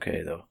 That's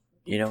okay though.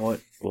 You know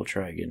what? We'll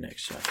try again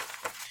next time.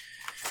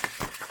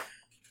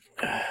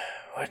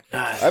 What?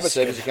 I have a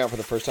savings account for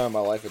the first time in my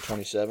life at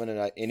 27,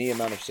 and any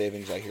amount of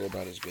savings I hear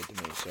about is good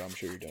to me. So I'm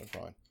sure you're doing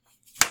fine.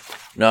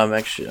 No,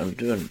 I'm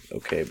doing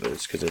okay, but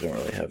it's because I don't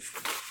really have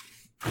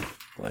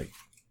like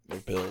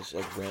bills,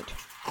 like rent.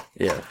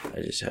 Yeah,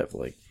 I just have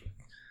like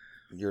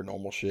your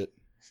normal shit.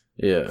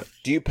 Yeah.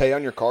 Do you pay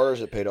on your car, or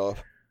is it paid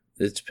off?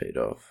 It's paid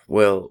off.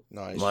 Well,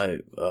 nice. My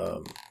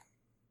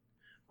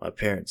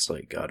parents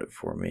like got it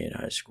for me in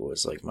high school.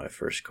 It's like my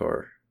first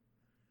car.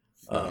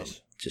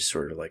 Nice. Just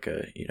sort of like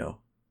a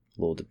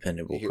little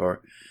dependable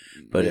car,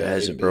 but it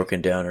hasn't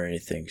broken down or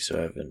anything, so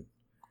I haven't.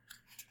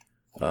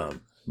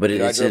 But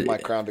I drove my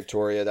Crown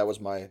Victoria. It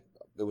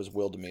was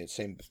willed to me. It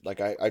seemed like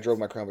I drove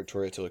my Crown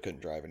Victoria till I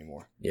couldn't drive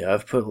anymore. Yeah,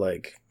 I've put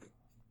like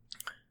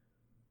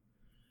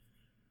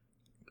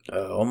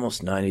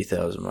almost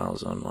 90,000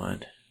 miles on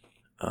mine.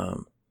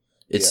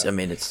 It's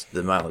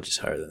the mileage is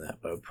higher than that,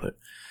 but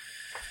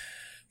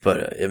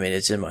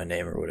it's in my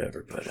name or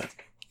whatever. But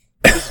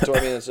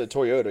it's a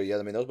Toyota. Yeah,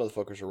 those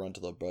motherfuckers are run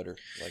to the butter.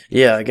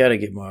 Yeah, I got to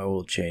get my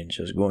oil changed.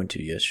 I was going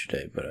to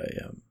yesterday, but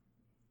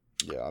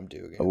yeah, I'm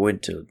due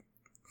again.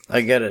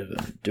 I'm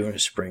doing a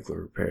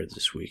sprinkler repair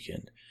this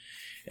weekend,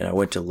 and I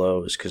went to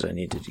Lowe's because I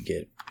needed to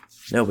get.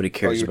 Nobody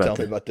cares you were about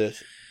telling me about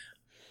this.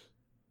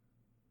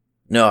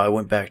 No, I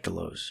went back to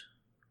Lowe's.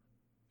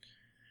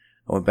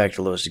 I went back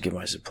to Lowe's to get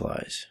my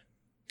supplies.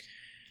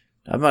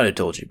 I might have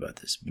told you about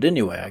this, but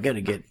anyway, I got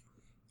to get.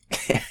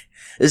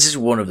 This is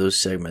one of those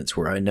segments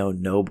where I know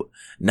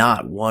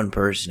not one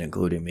person,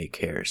 including me,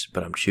 cares,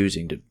 but I'm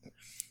choosing to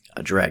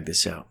drag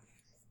this out.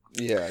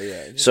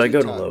 Yeah. So I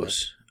go to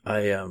Lowe's.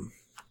 Man.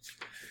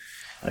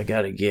 I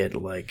got to get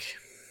like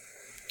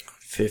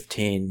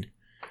 15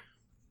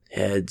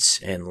 heads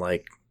and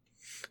like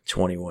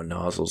 21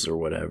 nozzles or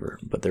whatever,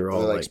 but they're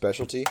all like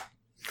specialty.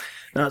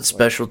 Not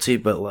specialty,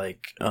 but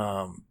like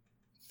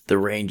the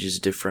range is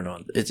different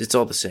on. It's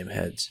all the same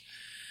heads.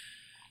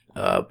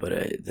 But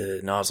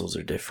the nozzles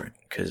are different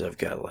because I've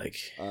got like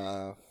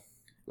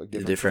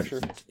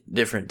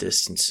different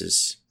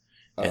distances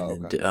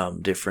and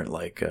then different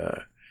like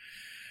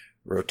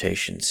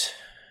rotations.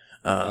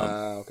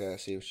 Okay, I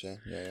see what you're saying.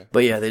 Yeah.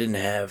 But yeah, they didn't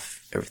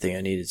have everything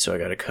I needed, so I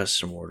got to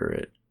custom order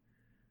it.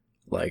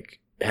 Like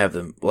have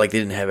them like they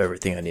didn't have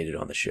everything I needed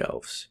on the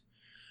shelves,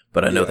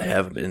 but I know they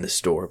have them in the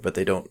store, but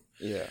they don't.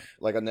 Yeah,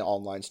 like on the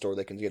online store,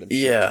 they can get them.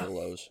 Yeah, in the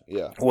Lowe's.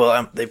 Yeah.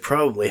 Well, they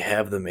probably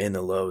have them in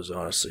the Lowe's,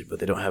 honestly, but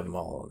they don't have them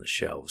all on the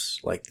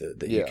shelves like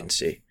that you can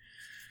see.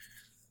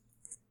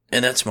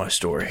 And that's my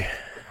story.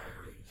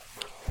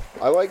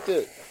 I liked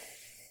it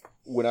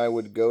when I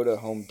would go to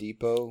Home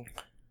Depot.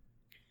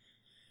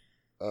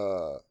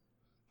 The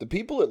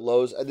people at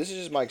Lowe's. This is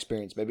just my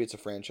experience. Maybe it's a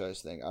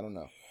franchise thing. I don't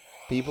know.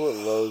 People at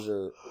Lowe's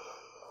are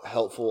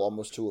helpful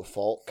almost to a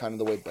fault, kind of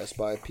the way Best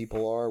Buy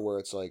people are, where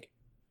it's like,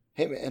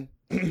 hey man,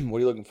 what are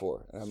you looking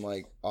for? And I'm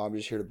like, oh, I'm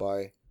just here to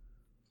buy,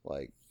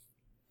 like,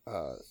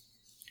 I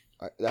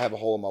have a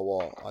hole in my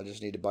wall. I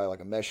just need to buy like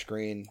a mesh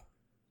screen,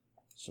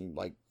 some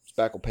like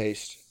spackle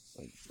paste,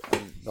 like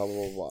blah blah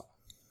blah blah.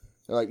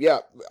 They're like, yeah,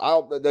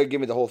 they'll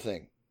give me the whole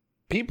thing.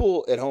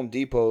 People at Home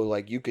Depot,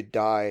 like, you could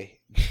die,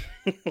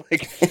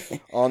 like,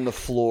 on the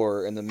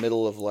floor in the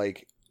middle of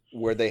like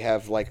where they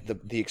have like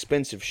the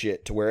expensive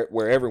shit to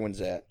where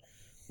everyone's at.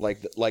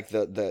 like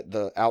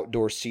the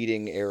outdoor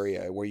seating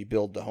area where you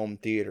build the home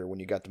theater when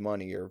you got the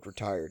money or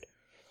retired.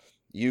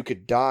 You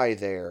could die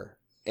there,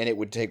 and it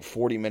would take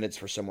 40 minutes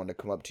for someone to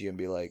come up to you and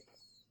be like,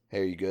 "Hey,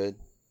 are you good?"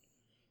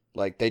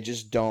 Like, they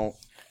just don't.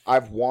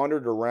 I've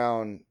wandered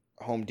around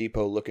Home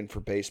Depot looking for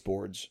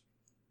baseboards,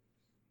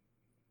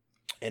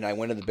 and I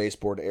went to the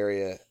baseboard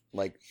area,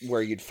 like,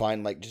 where you'd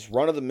find, like, just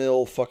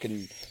run-of-the-mill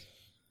fucking,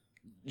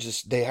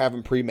 just, they have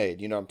them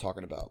pre-made, you know what I'm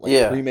talking about?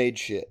 Like, pre-made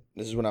shit.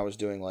 This is when I was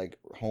doing, like,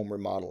 home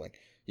remodeling.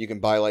 You can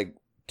buy, like,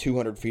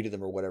 200 feet of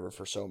them or whatever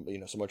for so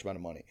much amount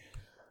of money.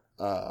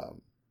 But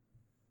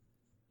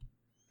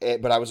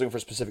I was looking for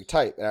a specific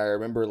type, and I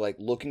remember, like,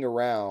 looking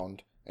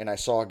around, and I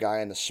saw a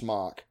guy in the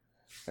smock,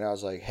 and I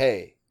was like,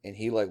 "Hey," and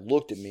he, like,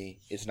 looked at me.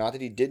 It's not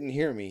that he didn't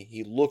hear me.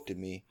 He looked at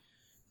me.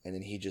 And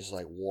then he just,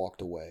 like,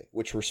 walked away.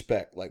 Which,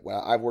 respect. Like, when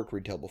I've worked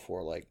retail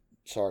before. Like,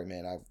 sorry,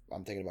 man.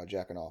 I'm thinking about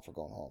jacking off or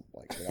going home.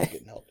 Like, you're not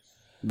getting help.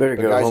 Better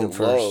go home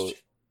first.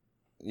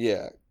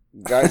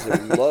 Guys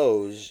at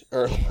Lowe's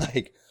are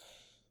like,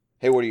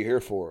 "Hey, what are you here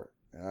for?"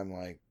 And I'm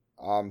like,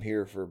 "I'm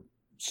here for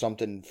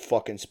something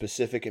fucking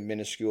specific and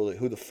minuscule that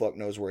who the fuck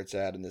knows where it's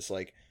at in this,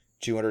 like,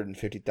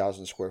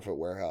 250,000 square foot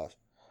warehouse."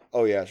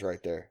 "Oh, yeah, it's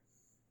right there."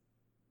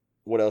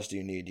 "What else do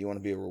you need? Do you want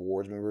to be a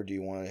rewards member? Do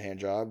you want a hand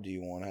job? Do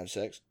you want to have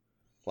sex?"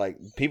 Like,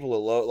 people at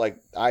Lowe's,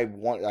 like, I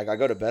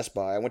go to Best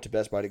Buy. I went to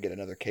Best Buy to get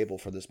another cable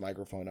for this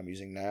microphone I'm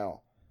using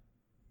now.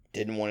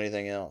 Didn't want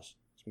anything else.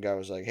 Some guy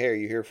was like, "Hey, are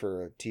you here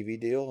for a TV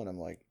deal?" And I'm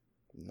like,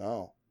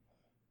 "No.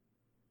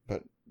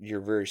 But you're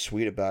very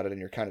sweet about it,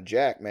 and you're kind of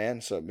jacked, man.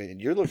 So, I mean,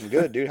 you're looking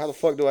good, dude. How the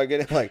fuck do I get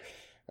it?" Like,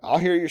 I'll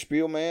hear your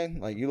spiel, man.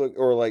 Like, you look,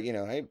 or like,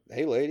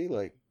 hey, lady,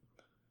 like,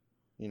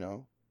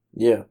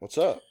 yeah, what's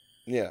up?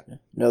 Yeah.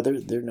 No,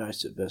 they're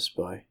nice at Best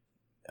Buy.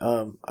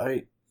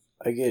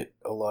 I get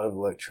a lot of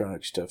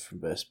electronic stuff from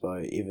Best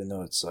Buy, even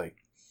though it's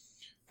like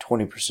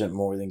 20%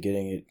 more than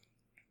getting it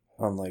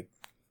on, like,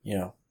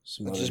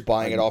 some just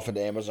buying it off of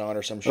Amazon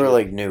or some shit. Or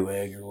like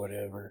Newegg or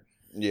whatever.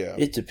 Yeah.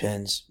 It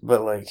depends.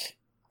 But, like,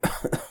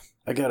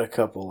 I got a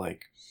couple,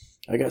 like,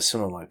 I got some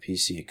of my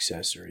PC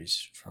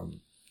accessories from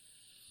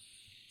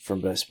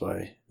Best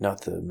Buy.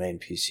 Not the main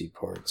PC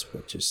parts,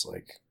 but just,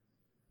 like,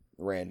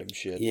 random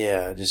shit.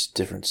 Yeah, just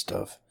different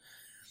stuff.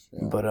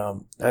 Yeah.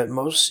 But at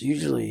most,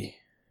 usually...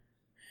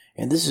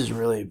 And this is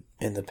really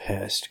in the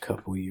past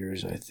couple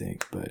years, I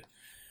think, but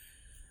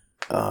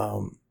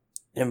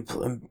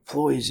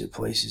employees at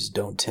places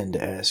don't tend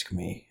to ask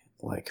me,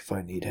 like, if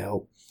I need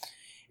help.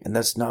 And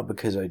that's not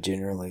because I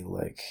generally,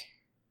 like,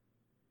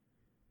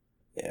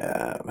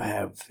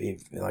 have,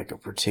 like, a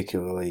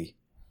particularly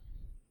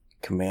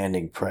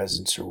commanding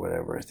presence or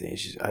whatever. I think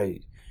it's just,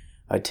 I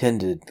tend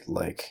to,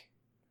 like,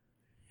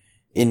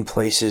 in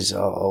places,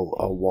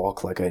 I'll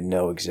walk like I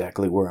know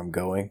exactly where I'm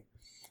going.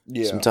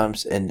 Yeah.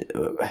 Sometimes, and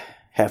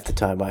half the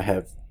time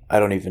I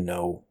don't even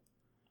know,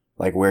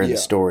 like, where the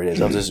store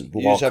is. I'll just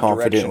walk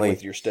confidently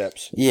with your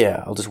steps.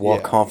 Yeah, I'll just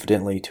walk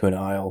confidently to an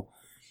aisle,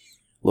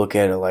 look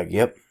at it like,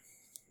 "Yep,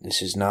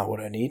 this is not what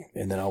I need,"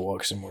 and then I'll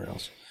walk somewhere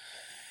else.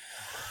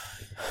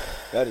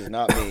 That is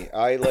not me.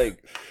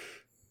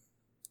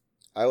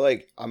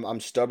 I'm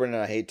stubborn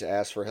and I hate to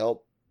ask for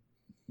help,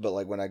 but,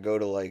 like, when I go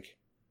to, like,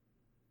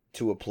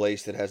 to a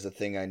place that has the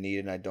thing I need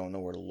and I don't know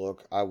where to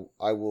look, I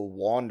will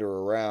wander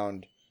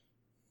around.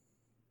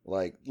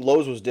 Like,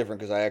 Lowe's was different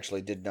because I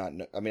actually did not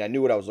know. I mean, I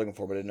knew what I was looking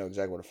for, but I didn't know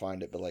exactly where to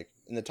find it. But, like,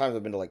 in the times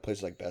I've been to, like,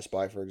 places like Best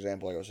Buy, for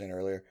example, like I was saying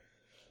earlier,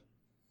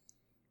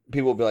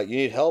 people will be like, "You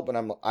need help?"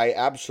 And I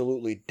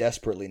absolutely,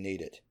 desperately need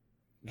it.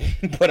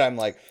 But I'm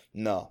like,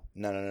 no.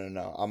 I'm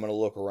going to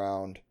look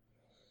around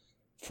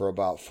for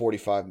about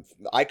 45.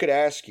 I could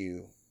ask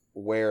you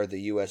where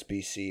the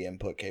USB-C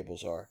input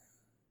cables are,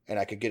 and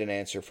I could get an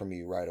answer from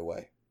you right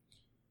away.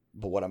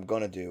 But what I'm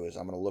going to do is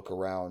I'm going to look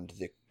around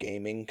the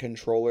gaming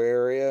controller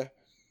area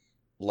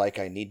like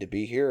I need to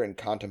be here and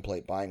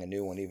contemplate buying a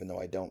new one even though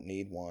I don't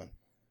need one.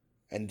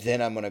 And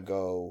then I'm going to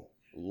go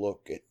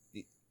look at...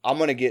 I'm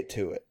going to get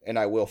to it, and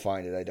I will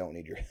find it. I don't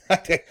need your...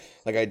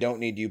 like, I don't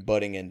need you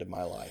butting into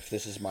my life.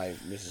 This is my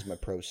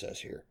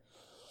process here.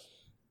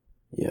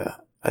 Yeah.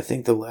 I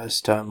think the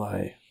last time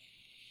I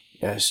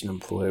asked an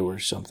employee where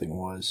something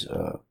was,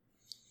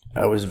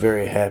 I was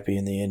very happy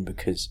in the end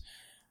because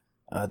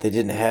they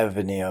didn't have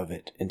any of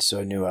it, and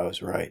so I knew I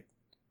was right.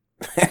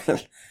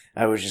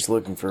 I was just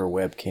looking for a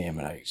webcam,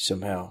 and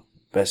somehow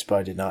Best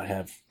Buy did not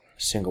have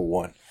a single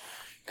one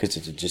because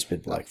it had just been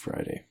Black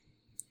Friday.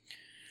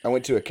 I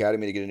went to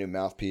Academy to get a new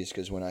mouthpiece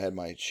because when I had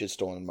my shit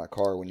stolen in my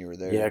car when you were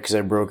there. Yeah, because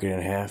I broke it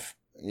in half.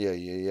 Yeah.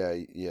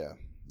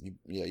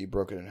 You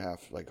broke it in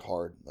half, like,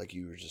 hard. Like,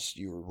 you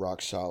were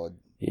rock solid.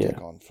 Yeah.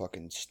 Like, on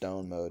fucking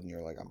stone mode, and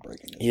you're like, "I'm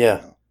breaking this." Yeah.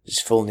 Now.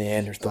 Just full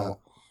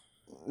Neanderthal.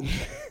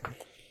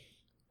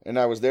 And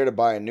I was there to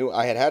buy a new...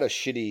 I had a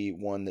shitty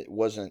one that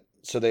wasn't...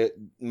 So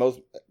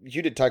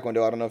you did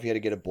Taekwondo. I don't know if you had to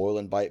get a boil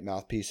and bite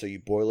mouthpiece. So you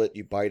boil it,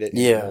 you bite it,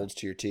 and it holds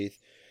to your teeth.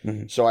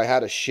 Mm-hmm. So I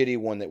had a shitty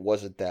one that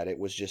wasn't that. It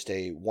was just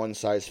a one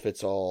size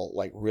fits all,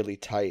 like, really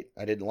tight.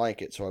 I didn't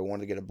like it, so I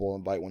wanted to get a boil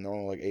and bite one. They're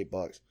only like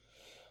 $8.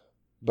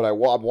 But I'm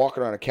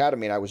walking around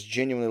Academy, and I was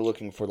genuinely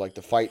looking for like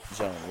the fight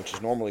zone, which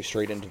is normally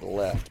straight into the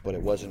left, but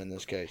it wasn't in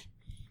this case.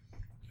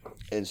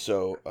 And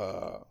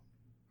so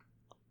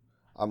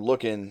I'm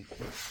looking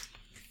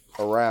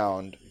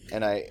around,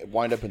 and I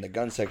wind up in the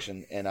gun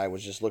section, and I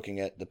was just looking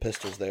at the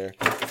pistols there,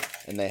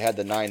 and they had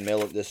the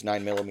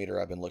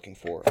 9mm I've been looking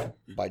for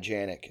by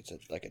Janik. It's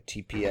like a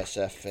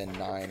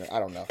TPSFN9, or I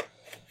don't know.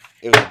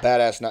 It was a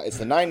badass. It's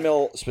the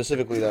 9mm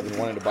specifically that I've been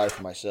wanting to buy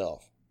for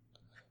myself.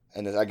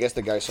 And I guess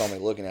the guy saw me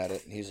looking at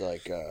it, and he's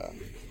like, "You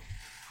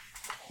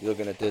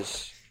looking at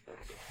this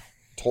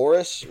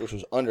Taurus?" Which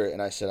was under it,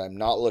 and I said, "I'm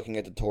not looking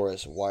at the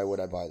Taurus. Why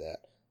would I buy that?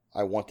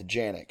 I want the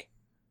Janik."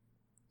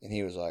 And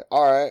he was like,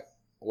 "All right,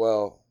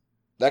 well,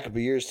 that could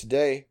be yours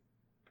today.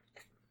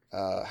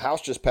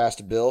 House just passed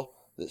a bill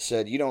that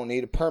said you don't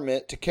need a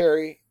permit to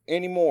carry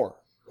anymore.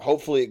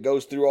 Hopefully, it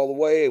goes through all the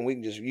way, and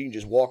you can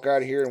just walk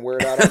out of here and wear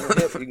it out on your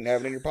hip. You can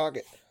have it in your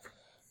pocket."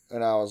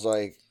 And I was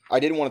like, I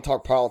didn't want to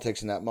talk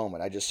politics in that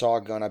moment. I just saw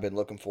a gun I've been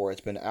looking for.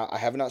 It's been out. I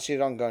have not seen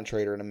it on Gun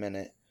Trader in a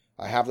minute.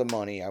 I have the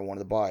money. I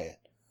wanted to buy it.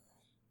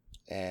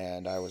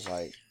 And I was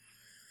like,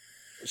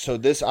 so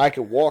this, I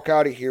could walk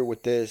out of here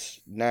with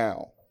this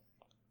now.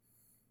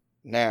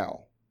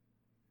 Now.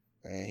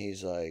 And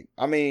he's like,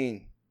 I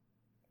mean,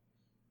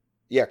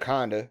 yeah,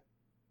 kinda.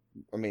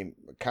 I mean,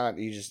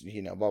 you just,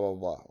 blah, blah,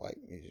 blah. Like,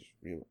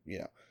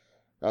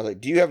 I was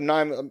like, "Do you have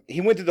 9?" He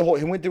went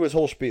through his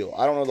whole spiel.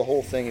 I don't know the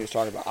whole thing he was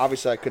talking about.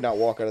 Obviously, I could not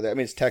walk out of there. I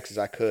mean, it's Texas.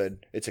 I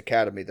could. It's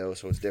Academy though,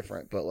 so it's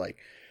different. But like,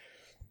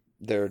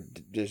 there's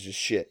just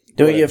shit.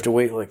 Don't you have to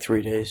wait like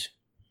 3 days?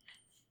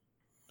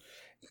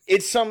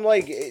 It's some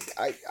like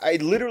I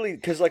literally,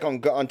 because like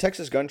on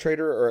Texas Gun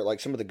Trader or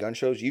like some of the gun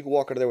shows, you can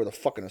walk out of there with a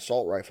fucking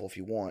assault rifle if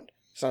you want.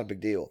 It's not a big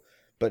deal.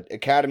 But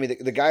Academy,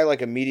 the guy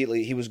like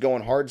immediately, he was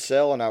going hard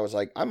sell, and I was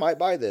like, I might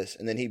buy this,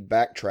 and then he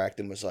backtracked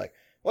and was like,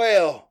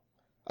 well,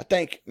 I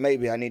think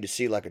maybe I need to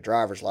see like a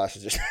driver's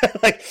license.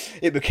 Like,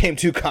 it became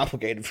too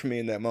complicated for me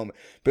in that moment.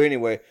 But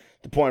anyway,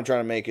 the point I'm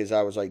trying to make is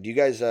I was like, do you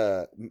guys,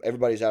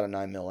 everybody's out of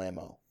 9mm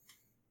ammo.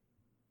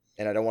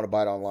 And I don't want to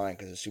buy it online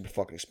because it's super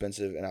fucking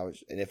expensive. And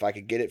if I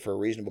could get it for a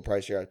reasonable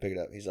price here, I'd pick it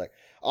up. He's like,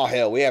 oh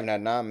hell, we haven't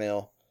had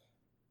 9mm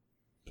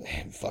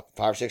in 5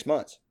 or 6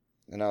 months.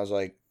 And I was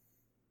like,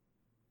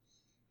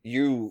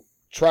 you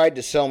tried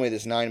to sell me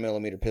this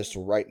 9mm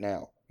pistol right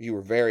now. You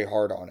were very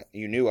hard on it.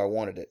 You knew I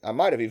wanted it. I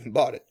might have even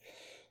bought it.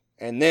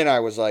 And then I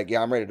was like,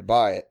 yeah, I'm ready to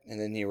buy it.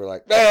 And then you were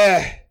like,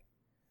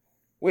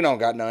 we don't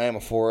got no ammo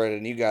for it,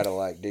 and you got to,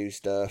 like, do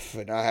stuff.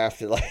 And I have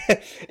to,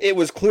 like, it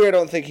was clear I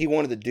don't think he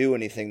wanted to do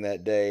anything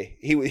that day.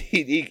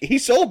 He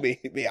sold me.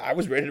 Yeah, I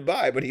was ready to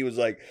buy, but he was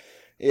like,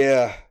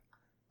 yeah,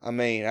 I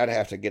mean, I'd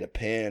have to get a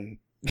pen.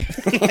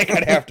 Like,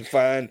 I'd have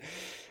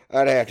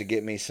to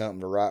get me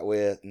something to write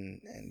with,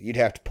 and you'd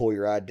have to pull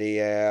your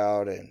ID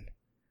out, and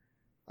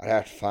I'd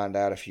have to find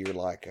out if you're,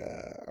 like,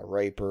 a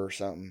raper or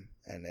something.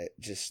 And it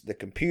just, the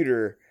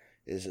computer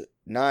is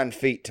 9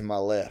 feet to my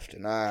left,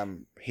 and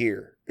I'm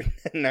here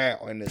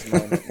now in this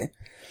moment.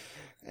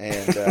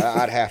 And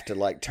I'd have to,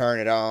 like, turn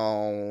it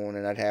on,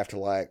 and I'd have to,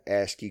 like,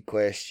 ask you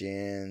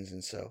questions.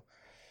 And so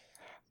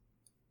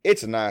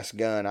it's a nice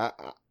gun.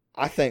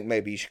 I think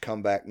maybe you should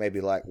come back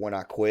maybe, like, when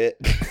I quit.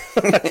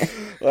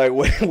 Like,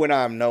 when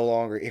I'm no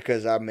longer,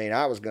 because, I mean,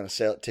 I was going to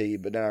sell it to you,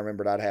 but then I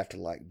remembered I'd have to,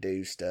 like,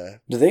 do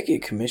stuff. Do they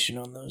get commission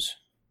on those?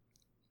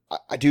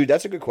 Dude,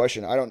 that's a good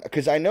question. I don't,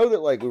 because I know that,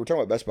 like, we were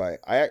talking about Best Buy.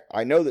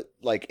 I know that,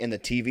 like, in the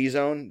TV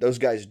zone, those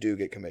guys do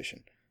get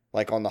commission.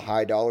 Like, on the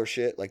high dollar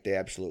shit, like, they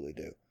absolutely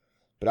do.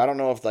 But I don't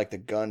know if, like, the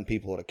gun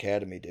people at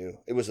Academy do.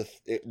 It was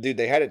dude,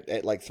 they had it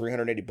at, like,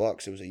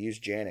 $380. It was a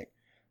used Janik.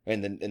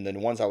 And the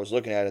ones I was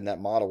looking at in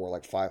that model were,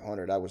 like,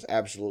 $500. I was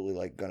absolutely,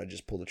 like, going to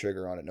just pull the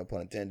trigger on it, no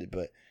pun intended.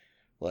 But,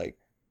 like,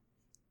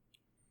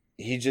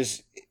 he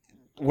just,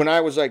 when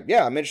I was like,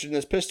 yeah, I'm interested in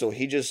this pistol,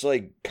 he just,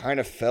 like, kind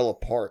of fell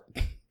apart.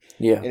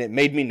 Yeah. And it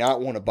made me not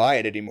want to buy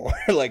it anymore.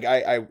 Like,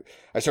 I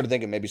started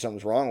thinking maybe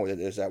something's wrong with it.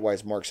 Is that why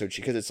it's marked so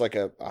cheap? Because it's like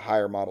a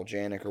higher model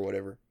Janik or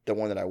whatever, the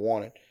one that I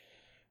wanted.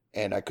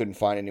 And I couldn't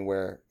find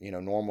anywhere,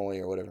 normally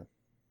or whatever.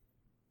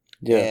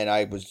 Yeah. And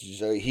I was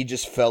he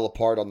just fell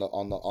apart on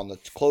the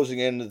closing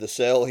end of the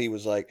sale. He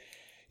was like,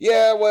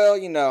 yeah, well,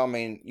 I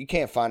mean, you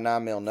can't find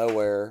 9mm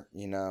nowhere,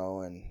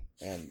 and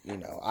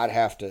I'd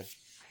have to,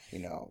 you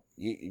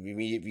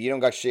don't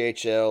got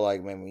CHL,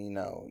 like, maybe,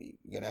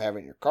 you're going to have it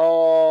in your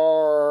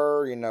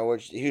car,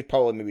 which he was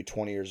probably maybe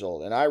 20 years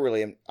old. And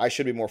I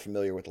should be more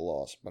familiar with the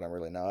laws, but I'm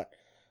really not.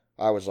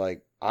 I was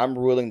like, I'm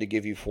willing to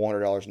give you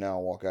 $400 now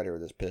and walk out here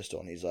with this pistol.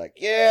 And he's like,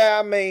 yeah,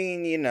 I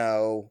mean,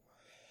 oh,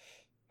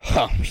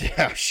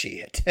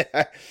 shit.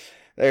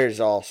 There's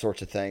all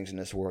sorts of things in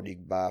this world you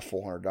can buy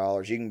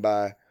 $400. You can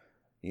buy,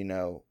 you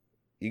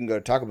can go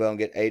to Taco Bell and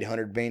get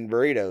 800 bean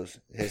burritos.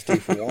 It's 2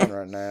 for 1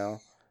 right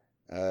now.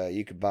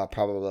 You could buy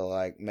probably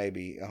like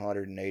maybe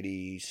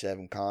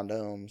 187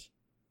 condoms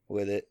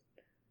with it.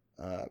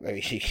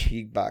 Maybe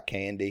you could buy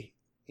candy,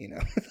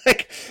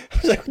 like, I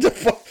was like, what the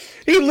fuck?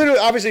 He literally,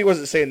 obviously he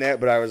wasn't saying that,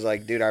 but I was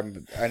like, dude,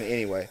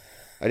 anyway,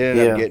 I didn't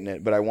end up getting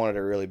it, but I wanted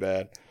it really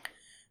bad.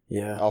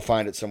 Yeah. I'll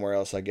find it somewhere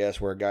else, I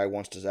guess, where a guy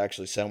wants to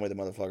actually sell me the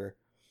motherfucker.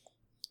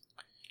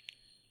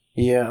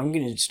 Yeah, I'm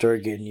gonna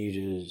start getting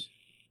you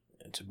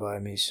to buy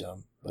me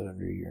some, but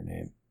under your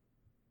name.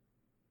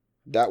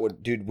 That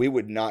would, dude, we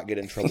would not get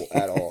in trouble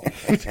at all.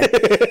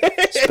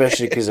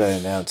 Especially because I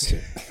announced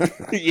it.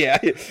 Yeah,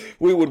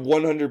 we would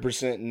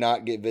 100%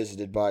 not get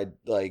visited by,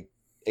 like,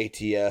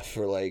 ATF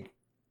or, like,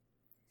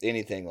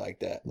 anything like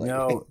that. Like,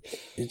 no,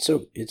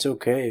 it's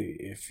okay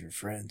if you're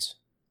friends.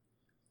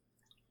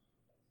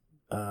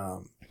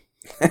 Being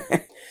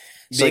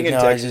in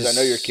Texas, I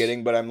know you're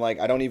kidding, but I'm like,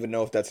 I don't even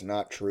know if that's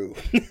not true.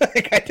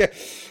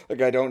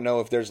 I don't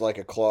know if there's, like,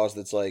 a clause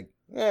that's like,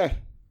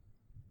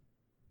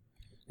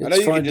 I know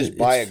you can just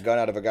buy a gun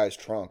out of a guy's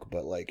trunk,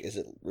 but, like, is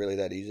it really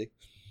that easy?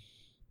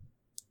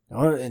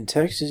 In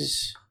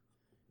Texas,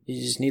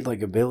 you just need,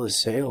 like, a bill of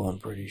sale, I'm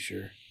pretty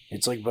sure.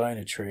 It's like buying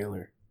a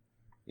trailer.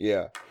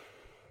 Yeah.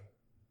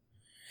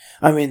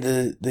 I mean,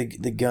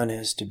 the gun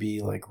has to be,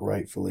 like,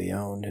 rightfully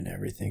owned and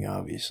everything,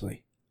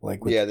 obviously.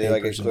 Like with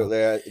there has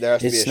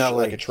to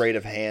be a trade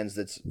of hands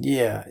that's...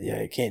 Yeah,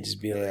 it can't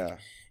just be like,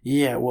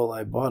 well,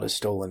 I bought a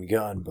stolen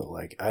gun, but,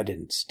 like, I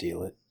didn't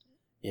steal it.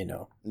 You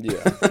know.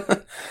 Yeah.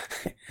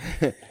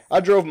 I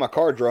drove my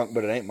car drunk,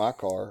 but it ain't my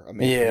car. I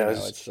mean,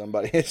 it's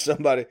somebody. It's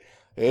my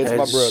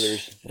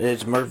brother's.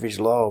 It's Murphy's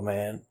Law,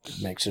 man. It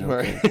makes it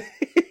okay.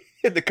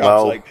 The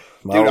cop's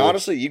dude,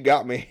 honestly, you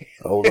got me.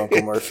 Old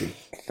Uncle Murphy.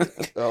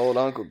 Old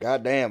Uncle,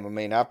 goddamn. I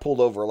mean, I pulled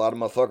over a lot of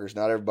motherfuckers.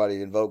 Not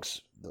everybody invokes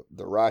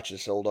the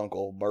righteous old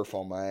Uncle Murph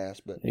on my ass,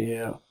 but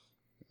yeah.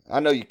 I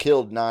know you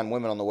killed 9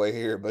 women on the way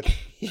here, but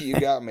you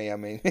got me. I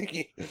mean,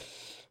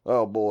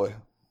 oh boy.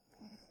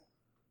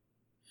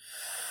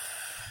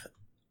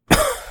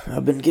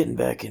 I've been getting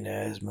back into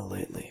asthma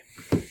lately.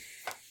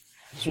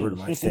 Sort of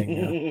my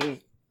thing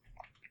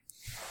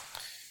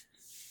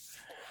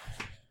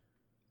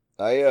now.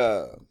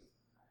 I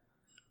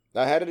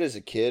had it as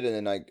a kid, and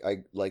then I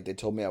like they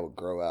told me I would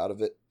grow out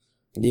of it.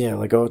 Yeah,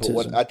 like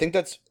autism. I think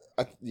that's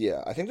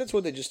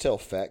what they just tell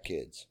fat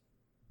kids.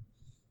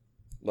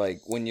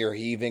 Like when you're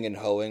heaving and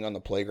hoeing on the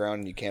playground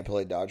and you can't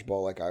play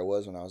dodgeball like I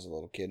was when I was a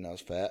little kid and I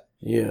was fat.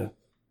 Yeah.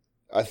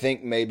 I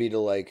think maybe to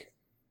like,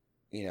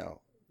 you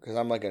know, because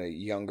I'm like a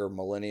younger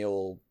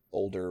millennial,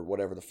 older,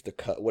 whatever the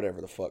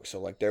fuck. So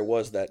like there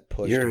was that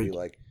push to be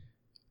like.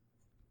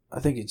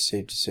 I think it's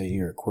safe to say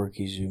you're a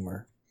quirky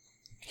Zoomer.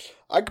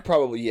 I could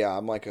probably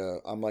I'm like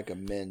a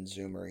men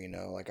Zoomer, you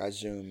know, like I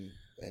Zoom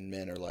and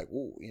men are like,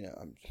 ooh, you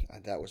know,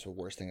 that was the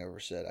worst thing I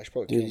ever said. I should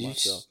probably kill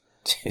myself.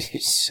 You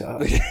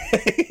suck.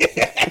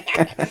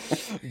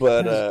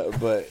 but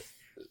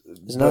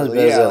it's not as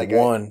bad as that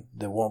one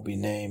that won't be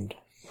named.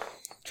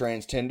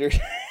 Transtender.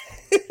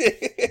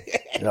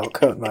 And I'll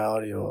cut my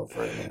audio off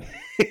right now.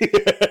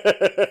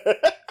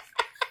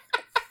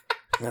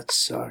 That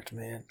sucked,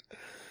 man.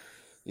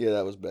 Yeah,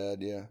 that was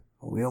bad. Yeah.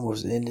 I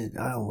almost ended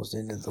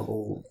the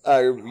whole.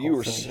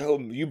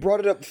 You brought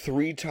it up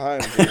 3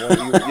 times.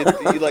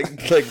 You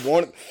like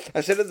one.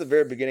 I said at the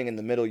very beginning, in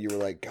the middle, you were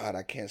like, "God,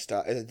 I can't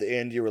stop." And at the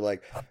end, you were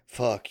like,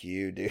 "Fuck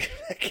you, dude."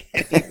 I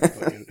can't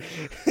even.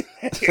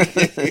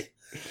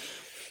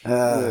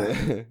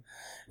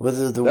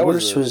 Well, the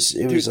worst was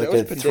it was like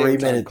a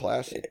 3-minute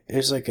classic. It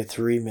was like a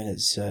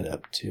 3-minute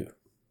setup too.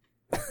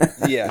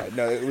 Yeah,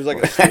 no, it was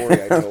like a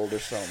story I told or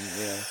something.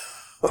 Yeah.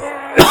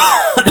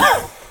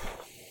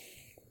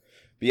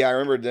 But yeah, I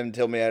remember them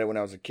telling me I had it when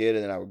I was a kid,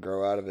 and then I would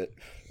grow out of it.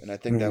 And I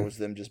think that was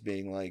them just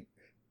being like,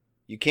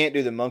 you can't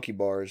do the monkey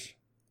bars,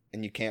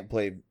 and you can't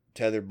play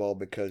tetherball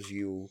because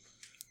you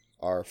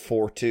are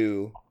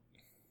 4'2"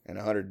 and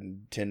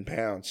 110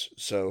 pounds.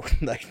 So,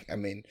 like, I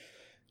mean,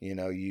 you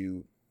know,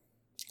 you.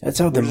 That's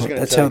how them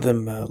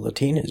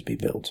Latinas be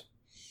built.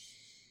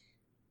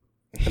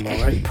 Am I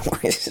right,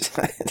 boys?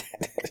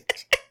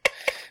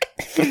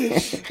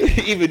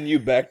 Even you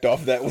backed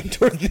off that one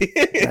toward the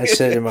end. I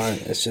said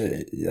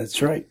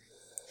that's right.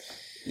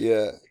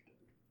 Yeah.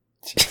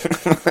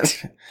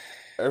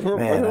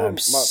 I'm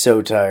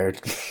so tired.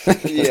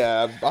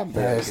 Yeah, I'm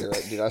very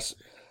tired, dude.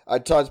 I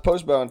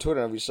posted about on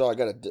Twitter, and if you saw,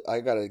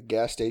 I got a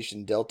gas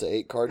station Delta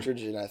 8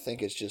 cartridge, and I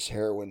think it's just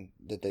heroin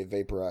that they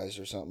vaporized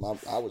or something.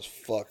 I was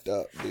fucked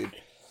up, dude.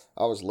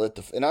 I was lit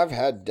and I've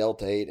had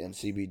Delta 8 and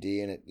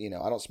CBD, and it, you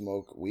know, I don't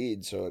smoke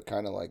weed, so it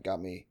kind of like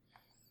got me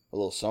a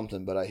little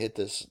something. But I hit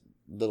this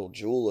little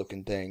jewel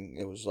looking thing.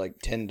 It was like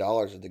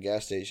 $10 at the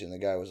gas station. The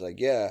guy was like,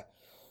 "Yeah,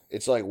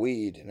 it's like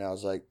weed," and I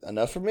was like,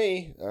 "Enough for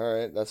me. All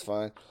right, that's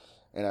fine."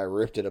 And I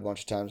ripped it a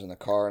bunch of times in the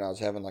car, and I was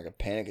having like a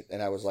panic,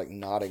 and I was like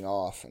nodding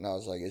off, and I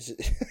was like,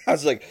 I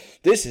was like,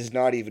 this is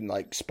not even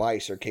like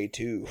spice or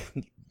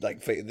K2,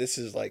 like this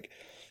is like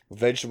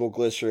vegetable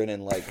glycerin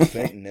and like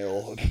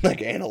fentanyl,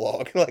 like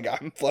analog. Like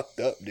I'm fucked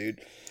up, dude.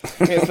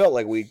 I mean, it felt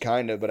like weed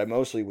kind of, but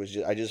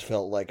I just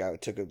felt like I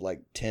took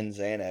like 10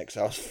 Xanax.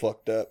 I was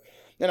fucked up,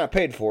 and I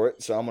paid for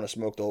it, so I'm gonna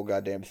smoke the whole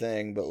goddamn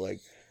thing. But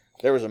like,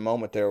 there was a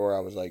moment there where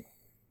I was like,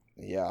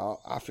 yeah,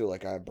 I feel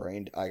like I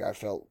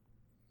felt.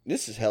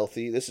 This is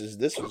healthy. This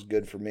was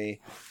good for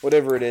me.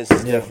 Whatever it is,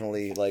 it's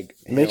definitely like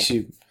it makes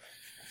you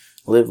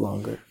live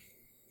longer.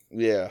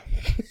 Yeah.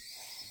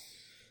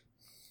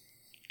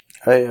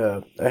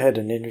 I had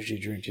an energy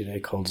drink today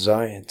called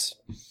Zions.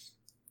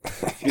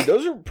 Dude,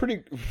 those are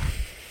pretty.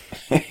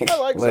 I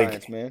like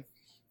Zions, man.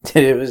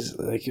 It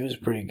was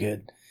pretty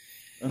good.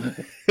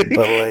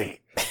 But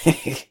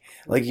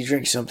like you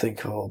drink something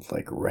called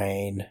like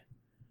Rain.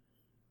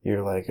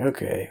 You're like,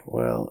 okay,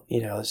 well,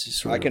 this is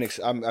sort of.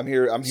 I'm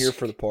here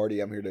for the party.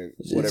 I'm here to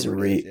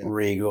whatever. It's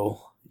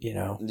regal,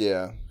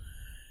 Yeah.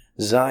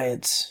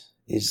 Zions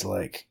is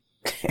like,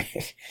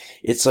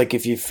 it's like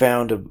if you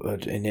found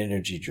an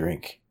energy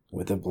drink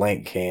with a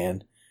blank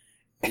can,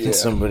 and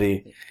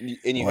somebody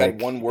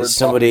had one word.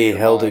 Somebody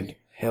held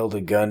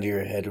a gun to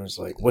your head and was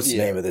like, "What's the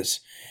name of this?"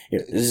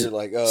 You're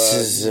like,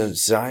 "This is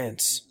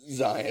Zions."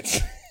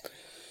 Zions.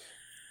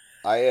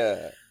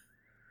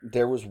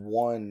 There was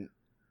one.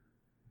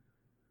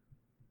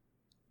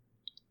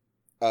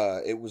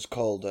 It was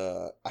called,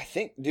 I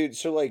think, dude,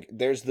 so, like,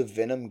 there's the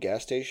Venom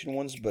gas station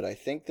ones, but I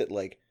think that,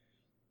 like,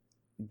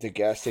 the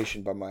gas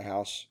station by my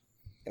house,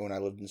 and when I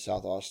lived in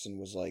South Austin,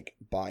 was, like,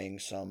 buying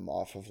some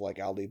off of, like,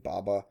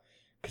 Alibaba,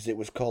 because it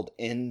was called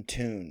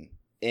N-Tune.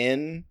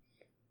 N-Tune,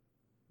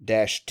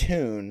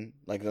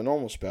 like the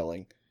normal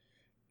spelling,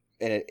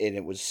 and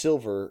it was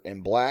silver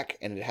and black,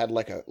 and it had,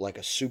 like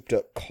a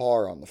souped-up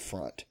car on the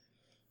front.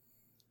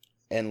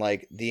 And,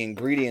 like, the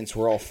ingredients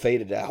were all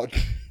faded out.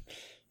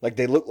 Like,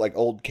 they looked like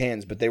old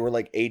cans, but they were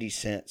like 80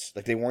 cents.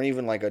 Like, they weren't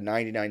even like a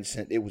 99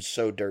 cent. It was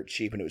so dirt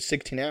cheap, and it was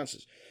 16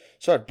 ounces.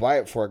 So I'd buy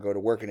it before I go to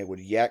work, and it would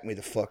yak me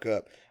the fuck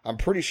up. I'm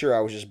pretty sure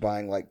I was just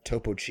buying, like,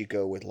 Topo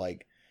Chico with,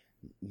 like,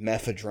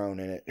 methadone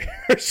in it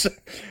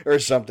or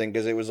something,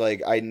 because it was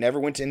like, I never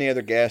went to any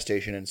other gas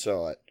station and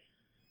saw it.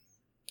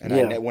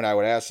 And when I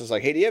would ask, I was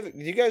like, hey, do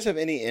you guys have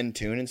any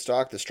N-Tune in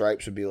stock? The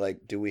Stripes would be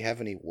like, do we have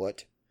any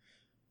what?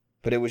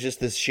 But it was just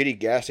this shitty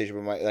gas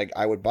station. Like,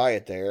 I would buy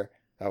it there.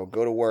 I would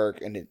go to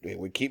work, and it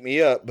would keep me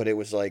up, but it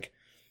was like,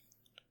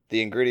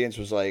 the ingredients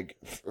was like,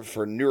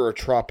 for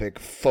neurotropic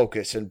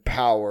focus and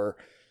power,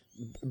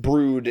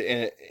 brewed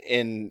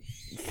in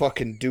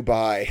fucking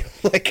Dubai.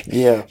 Like,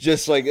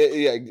 just like,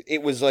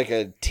 it was like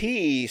a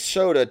tea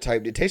soda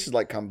type. It tasted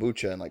like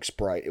kombucha and like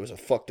Sprite. It was a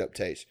fucked up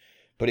taste,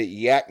 but it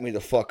yacked me the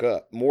fuck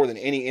up more than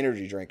any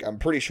energy drink. I'm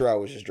pretty sure I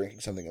was just drinking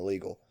something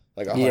illegal,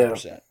 like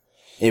 100%.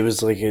 It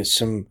was like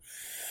something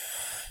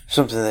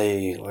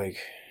they like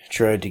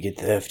tried to get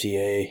the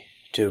FDA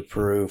to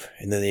approve,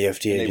 and then the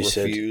FDA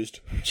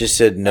just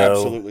said no.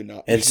 Absolutely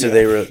not. And so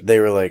they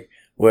were like,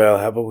 well,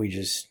 how about we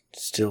just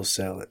still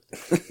sell it?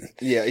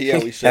 yeah,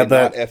 we said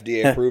not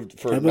FDA approved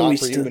for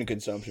human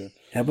consumption.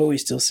 How about we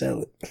still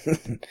sell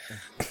it?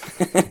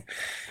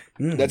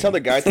 That's how the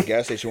guy at the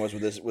gas station was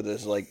with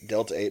this like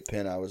Delta 8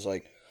 pen. I was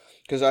like,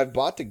 because I've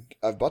bought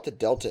the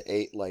Delta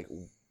 8 like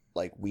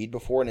weed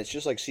before, and it's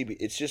just like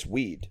it's just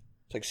weed.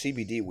 It's like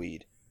CBD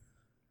weed.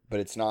 But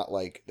it's not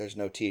like there's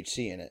no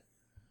THC in it.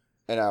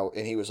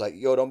 And he was like,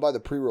 yo, don't buy the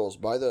pre-rolls,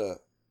 buy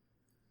the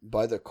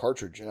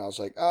cartridge. And I was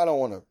like, I don't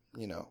want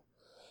to,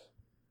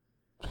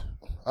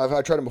 I've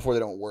tried them before,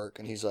 they don't work.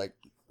 And he's like,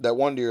 that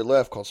one to your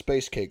left called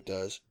Space Cake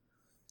does.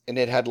 And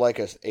it had like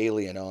an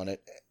alien on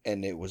it,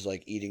 and it was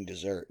like eating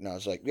dessert. And I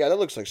was like, yeah, that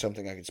looks like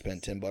something I could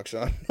spend $10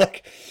 on.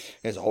 Like,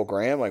 it's a whole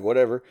gram, like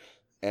whatever.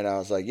 And I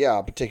was like, yeah,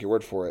 I'll take your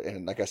word for it.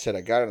 And like I said,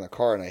 I got it in the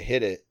car and I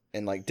hit it.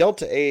 And, like,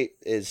 Delta 8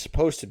 is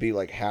supposed to be,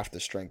 like, half the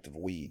strength of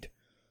weed.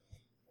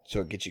 So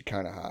it gets you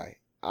kind of high.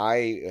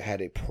 I had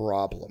a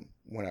problem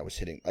when I was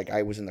hitting. Like,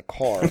 I was in the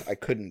car. I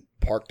couldn't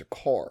park the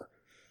car.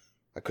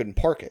 I couldn't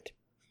park it.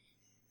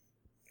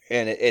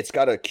 And it's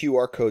got a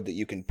QR code that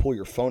you can pull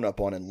your phone up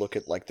on and look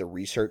at, like, the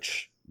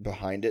research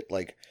behind it.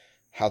 Like,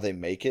 how they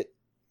make it.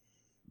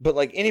 But,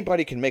 like,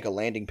 anybody can make a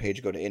landing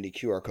page go to any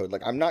QR code.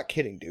 Like, I'm not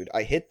kidding, dude.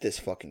 I hit this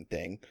fucking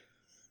thing.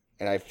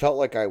 And I felt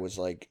like I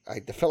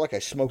felt like I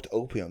smoked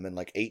opium in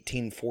like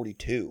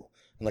 1842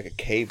 in like a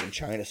cave in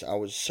China. So I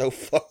was so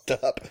fucked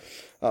up.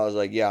 I was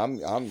like, yeah,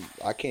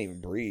 I can't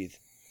even breathe.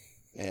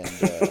 And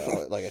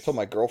like I told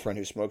my girlfriend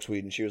who smokes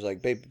weed, and she was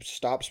like, babe,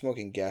 stop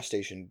smoking gas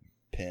station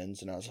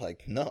pens. And I was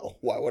like, no,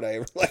 why would I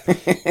ever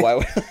why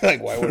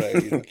would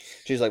I?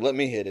 She's like, let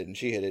me hit it, and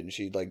she hit it, and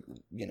she like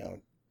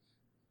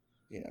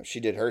she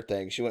did her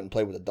thing. She went and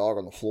played with a dog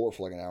on the floor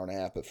for like an hour and a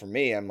half. But for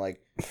me, I'm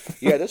like,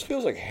 yeah, this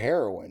feels like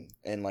heroin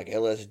and like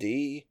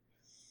LSD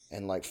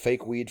and like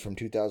fake weed from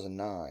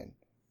 2009.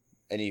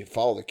 And you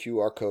follow the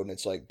QR code, and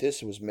it's like,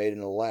 this was made in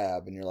a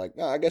lab. And you're like,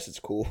 no, I guess it's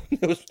cool.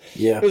 It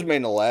was made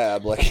in a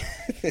lab. Like,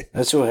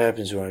 that's what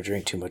happens when I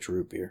drink too much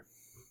root beer.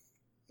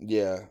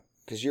 Yeah,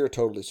 because you're a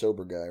totally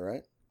sober guy,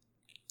 right?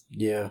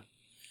 Yeah,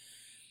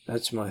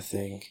 that's my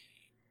thing.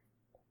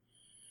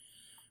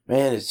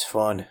 Man, it's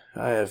fun.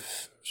 I have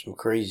some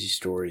crazy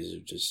stories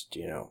of just,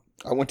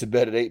 I went to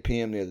bed at 8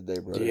 p.m. the other day,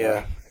 brother.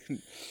 Yeah.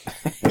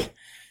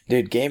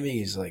 Dude, gaming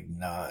is like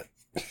not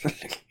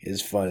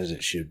as fun as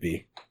it should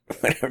be.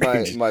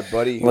 My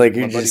buddy, like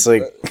you're just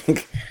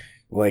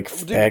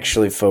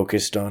actually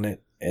focused on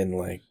it, and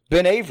like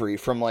Ben Avery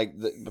from like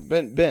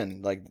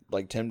Ben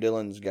like Tim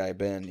Dillon's guy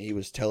Ben. He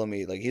was telling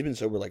me like he's been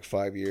sober like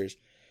 5 years,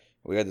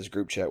 We had this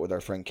group chat with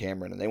our friend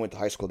Cameron, and they went to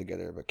high school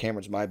together. But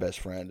Cameron's my best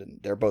friend, and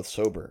they're both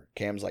sober.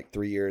 Cam's like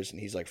 3 years, and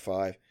he's like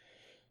 5.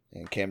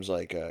 And Cam's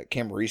like,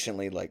 Cam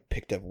recently like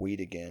picked up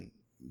weed again.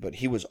 But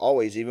he was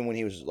always, even when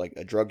he was like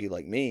a druggie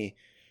like me,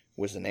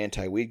 was an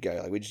anti-weed guy.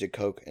 Like we just did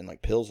coke and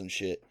like pills and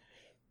shit.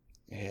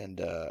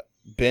 And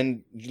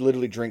Ben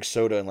literally drinks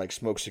soda and like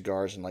smokes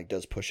cigars and like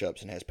does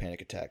push-ups and has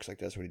panic attacks. Like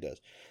that's what he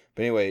does.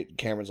 But anyway,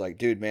 Cameron's like,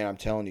 dude, man, I'm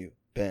telling you,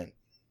 Ben,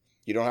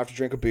 you don't have to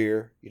drink a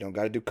beer. You don't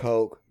got to do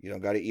coke. You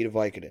don't got to eat a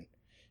Vicodin.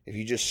 If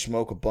you just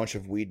smoke a bunch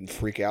of weed and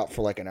freak out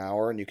for like an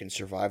hour and you can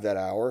survive that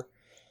hour,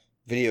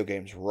 video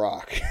games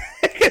rock.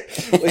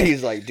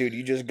 He's like, dude,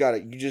 you just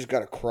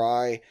gotta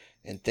cry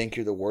and think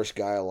you're the worst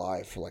guy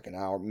alive for like an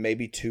hour,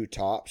 maybe 2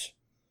 tops.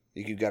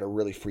 You got to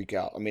really freak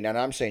out. I mean, and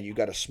I'm saying you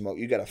got to smoke.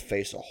 You got to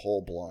face a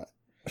whole blunt.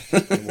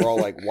 And we're all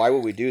like, why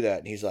would we do that?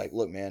 And he's like,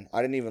 look, man,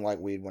 I didn't even like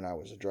weed when I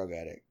was a drug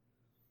addict.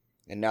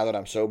 And now that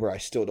I'm sober, I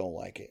still don't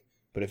like it.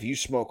 But if you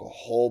smoke a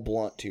whole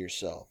blunt to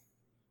yourself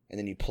and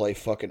then you play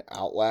fucking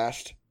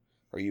Outlast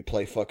or you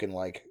play fucking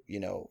like,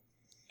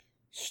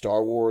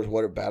 Star Wars,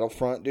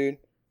 Battlefront, dude,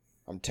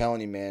 I'm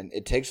telling you, man,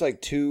 it takes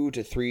like 2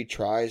 to 3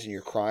 tries and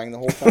you're crying the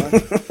whole time.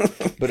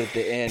 But at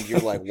the end, you're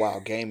like,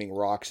 wow, gaming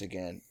rocks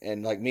again.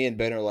 And like me and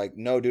Ben are like,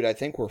 no, dude, I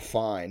think we're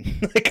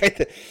fine.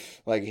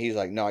 Like he's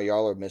like, no,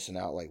 y'all are missing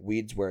out. Like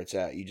weed's where it's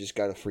at. You just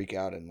got to freak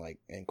out and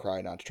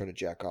cry not to try to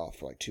jack off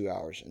for like 2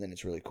 hours. And then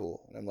it's really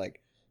cool. And I'm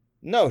like,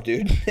 no,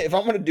 dude, if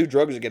I'm going to do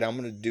drugs again, I'm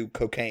going to do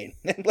cocaine.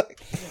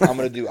 Like I'm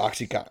going to do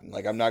Oxycontin.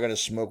 Like I'm not going to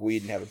smoke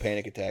weed and have a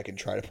panic attack and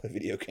try to play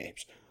video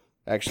games.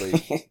 Actually,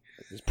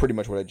 it's pretty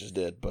much what I just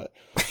did, but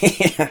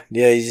yeah,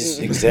 it's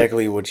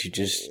exactly what you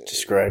just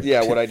described.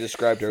 Yeah, what I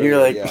described earlier.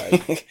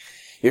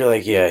 You're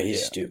like,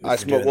 he's stupid. I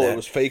smoked. Well, it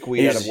was fake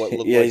weed out of what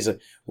looked like. Yeah, he's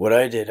like, what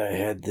I did. I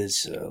had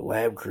this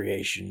lab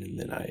creation, and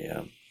then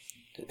I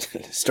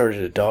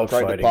started a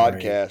dogfighting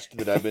podcast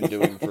that I've been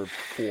doing for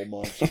 4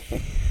 months.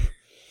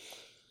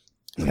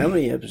 How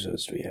many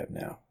episodes do we have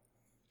now,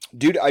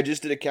 dude? I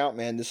just did a count,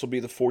 man. This will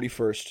be the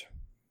 41st.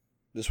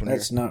 This one.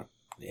 That's not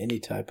any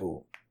type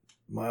of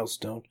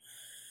milestone.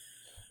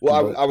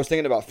 Well, I was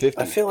thinking about 50.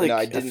 I feel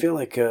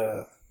like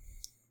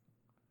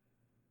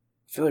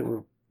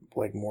we're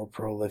like more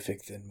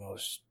prolific than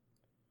most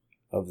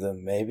of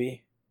them,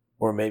 maybe,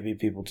 or maybe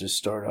people just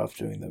start off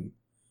doing them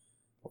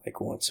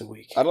like once a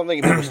week. I don't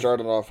think people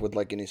started off with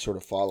like any sort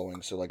of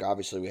following, so like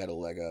obviously we had a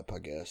leg up, I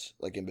guess,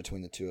 like in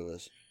between the two of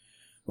us.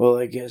 Well,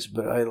 I guess,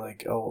 but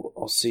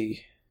I'll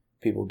see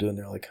people doing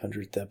their like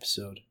 100th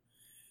episode.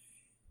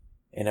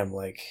 And I'm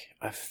like,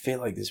 I feel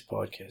like this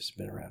podcast has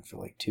been around for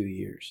like 2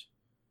 years.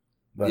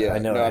 But yeah, I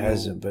know it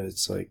hasn't, but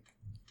it's like,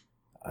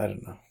 I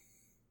don't know.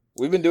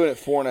 We've been doing it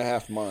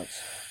 4.5 months.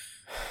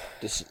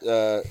 This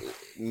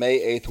May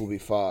 8th will be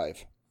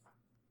 5.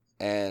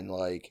 And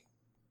like,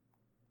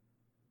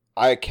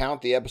 I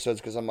count the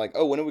episodes because I'm like,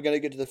 oh, when are we going to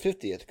get to the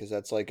 50th? Because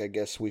that's like, I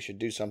guess we should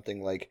do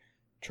something like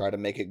try to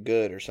make it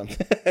good or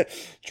something.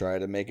 Try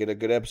to make it a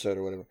good episode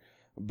or whatever.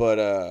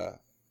 But,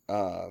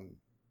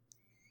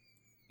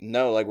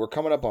 no, like we're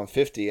coming up on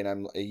 50 and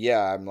I'm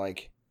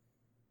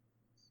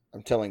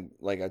telling,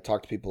 like I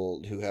talk to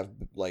people who have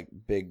like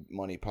big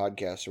money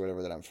podcasts or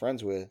whatever that I'm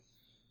friends with.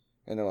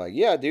 And they're like,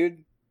 yeah,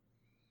 dude,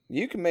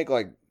 you can make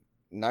like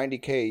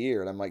 $90K a year.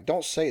 And I'm like,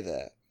 don't say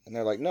that. And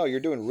they're like, no, you're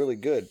doing really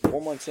good.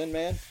 4 months in,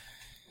 man.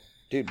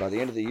 Dude, by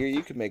the end of the year,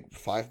 you could make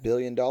 $5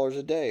 billion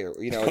a day. Or,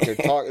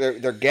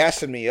 they're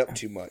gassing me up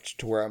too much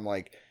to where I'm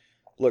like,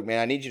 look, man,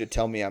 I need you to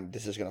tell me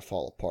this is going to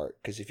fall apart.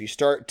 Because if you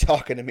start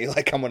talking to me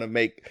like I'm going to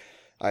make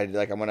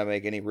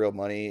any real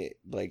money,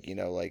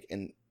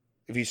 and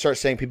if you start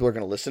saying people are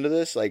going to listen to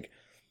this, like,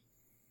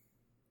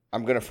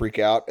 I'm going to freak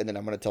out, and then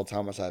I'm going to tell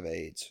Thomas I have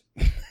AIDS.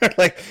 Or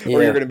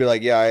you're going to be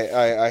like, yeah,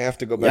 I have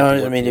to go back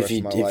to work. I mean, if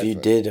you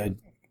did,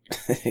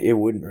 it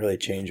wouldn't really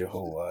change a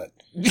whole lot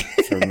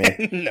for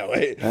me. No,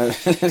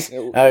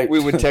 we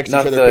would text each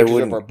other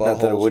pictures of our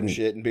buttholes and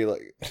shit and be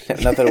like...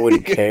 Not that I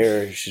wouldn't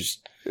care, it's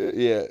just...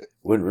 Yeah.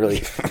 Wouldn't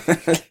really...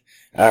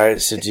 All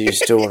right, so do you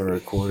still want to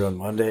record on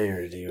Monday,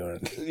 or do you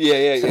want to...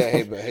 Yeah.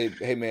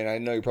 Hey, man, I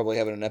know you're probably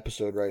having an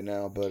episode right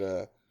now,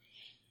 but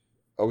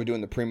are we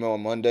doing the Primo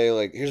on Monday?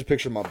 Like, here's a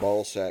picture of my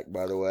ball sack,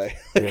 by the way.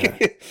 Yeah.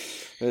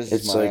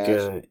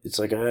 It's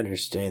like I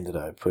understand that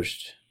I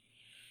pushed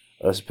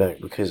us back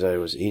because I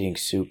was eating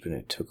soup and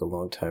it took a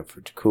long time for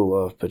it to cool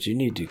off, but you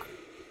need to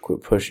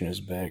quit pushing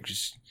us back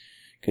just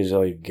because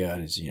all you've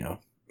got is,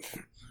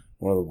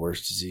 one of the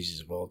worst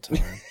diseases of all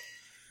time.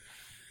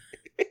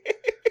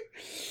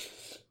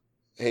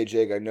 Hey,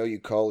 Jake, I know you're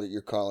calling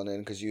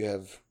in because you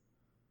have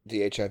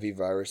the HIV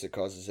virus that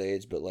causes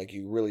AIDS, but like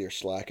you really are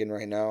slacking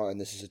right now,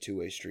 and this is a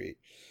two-way street.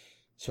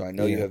 So I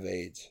know you have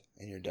AIDS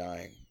and you're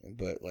dying,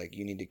 but like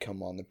you need to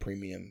come on the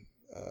premium.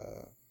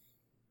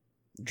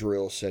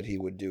 Drill said he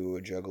would do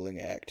a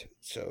juggling act,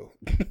 so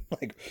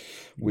like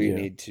we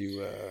need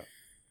to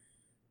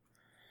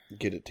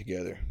get it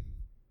together.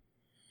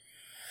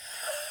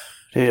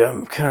 Dude,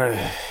 I'm kind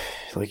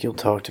of like, you'll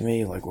talk to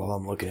me like while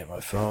I'm looking at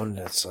my phone, and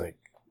it's like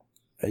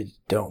I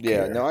don't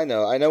care. Yeah, no, I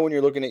know. I know when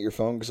you're looking at your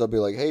phone because I'll be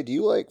like, hey, do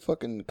you like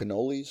fucking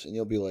cannolis? And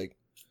you'll be like,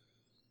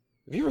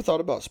 have you ever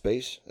thought about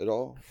space at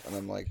all? And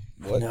I'm like,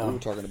 what? No. We were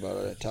talking about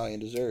an Italian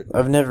dessert.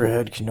 I've never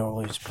had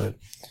cannolis, but,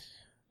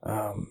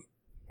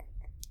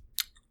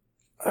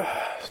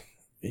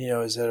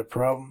 is that a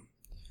problem?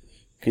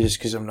 Just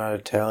because I'm not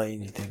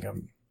Italian, you think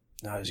I'm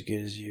not as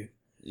good as you?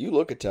 You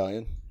look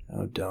Italian.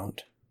 Oh,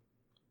 don't.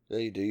 Yeah,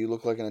 you do. You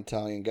look like an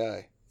Italian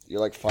guy.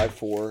 You're like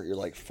 5'4". You're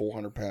like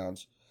 400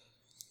 pounds.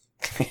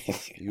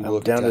 You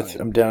look Italian.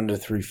 I'm down to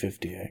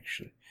 350,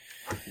 actually.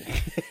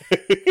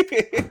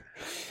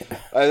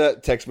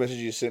 That text message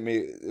you sent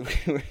me.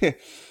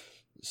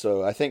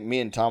 So I think me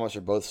and Thomas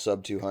are both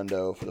sub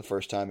 200 for the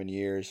first time in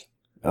years.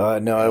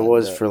 No, I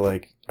was for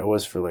like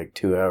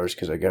 2 hours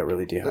because I got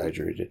really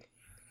dehydrated.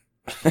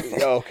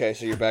 Oh, okay,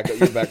 so you're back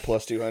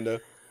plus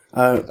 200.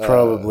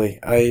 Probably.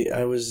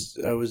 I was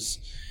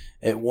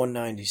at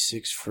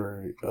 196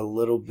 for a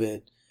little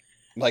bit.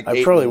 Like 8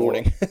 in the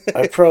morning.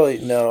 I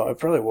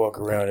probably walk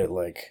around at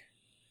like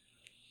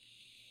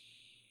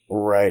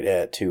right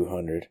at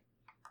 200.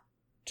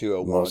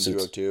 201,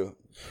 202.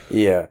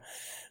 Yeah.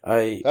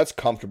 That's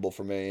comfortable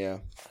for me, yeah.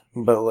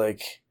 But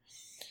like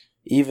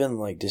even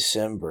like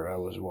December I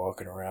was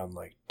walking around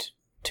like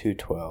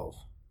 212.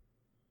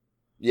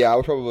 Yeah, I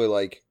was probably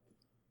like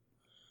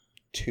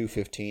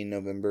 215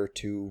 November,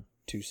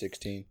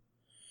 216.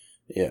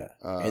 Yeah.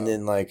 And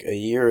then like a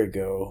year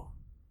ago,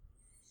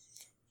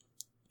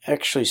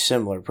 actually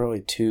similar,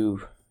 probably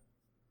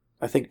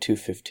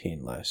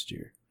 215 last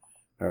year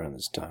around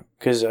this time.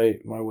 Because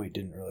my weight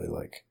didn't really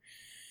like,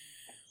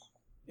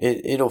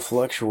 it'll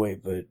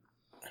fluctuate, but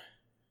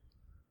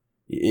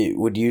it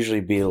would usually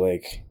be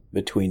like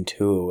between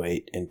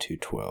 208 and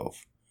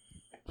 212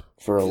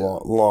 for a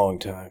long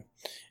time.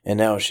 And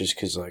now it's just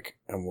because like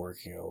I'm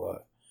working a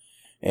lot.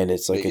 And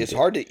it's like it's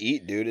hard to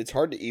eat, dude. It's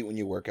hard to eat when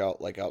you work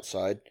out like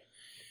outside,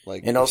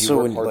 like. And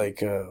also when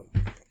like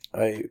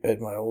I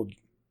at my old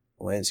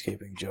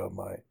landscaping job,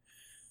 my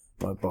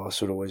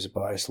boss would always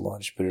buy us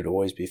lunch, but it'd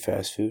always be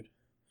fast food.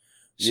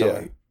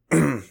 So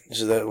yeah.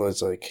 So that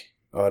was like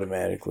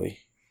automatically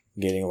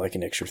getting like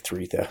an extra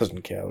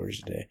 3,000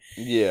 calories a day.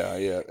 Yeah,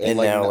 yeah. And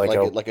like, now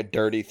like a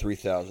dirty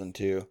 3,000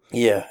 too.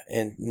 Yeah,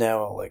 and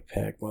now I'll like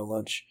pack my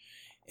lunch,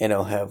 and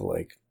I'll have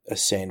like a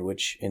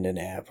sandwich and an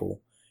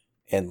apple.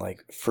 And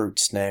like fruit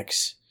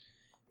snacks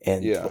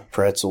and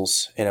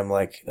pretzels. And I'm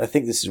like, I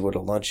think this is what a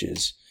lunch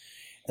is.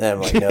 And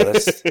I'm like, no,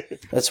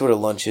 that's what a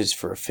lunch is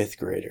for a 5th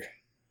grader.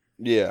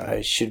 Yeah.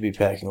 I should be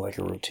packing like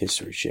a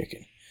rotisserie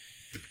chicken.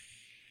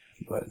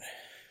 But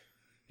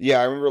yeah,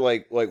 I remember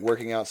like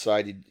working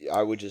outside,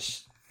 I would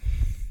just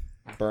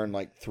burn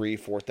like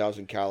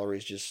 4,000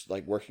 calories just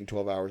like working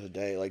 12 hours a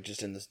day, like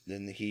just in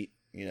the heat,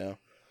 And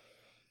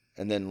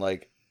then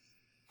like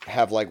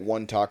have like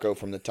one taco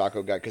from the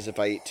taco guy, because if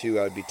I ate 2,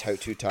 I would be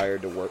too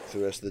tired to work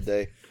the rest of the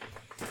day.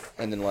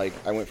 And then like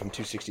I went from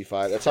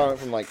 265. That's how I went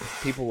from like,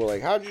 people were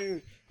like, I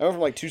went from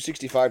like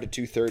 265 to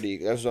 230.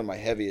 That was on my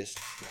heaviest.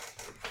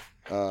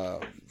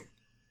 Like,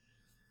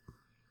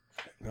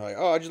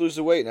 oh, I just lose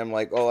the weight, and I'm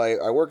like, oh,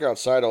 I work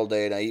outside all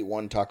day and I eat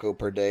 1 taco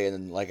per day, and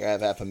then like I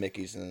have half a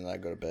Mickey's and then I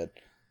go to bed.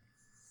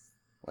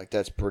 Like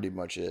that's pretty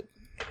much it.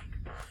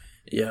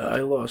 Yeah,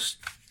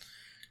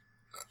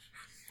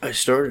 I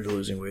started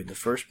losing weight in the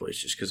first place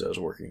just because I was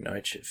working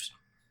night shifts.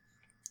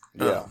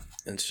 Yeah.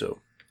 And so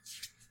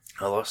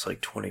I lost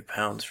like 20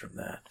 pounds from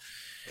that.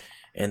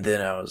 And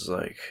then I was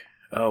like,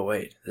 oh,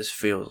 wait, this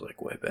feels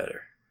like way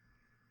better.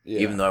 Yeah.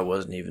 Even though I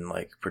wasn't even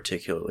like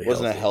particularly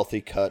healthy. Wasn't a healthy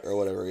cut or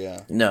whatever,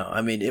 yeah. No,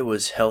 I mean, it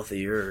was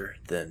healthier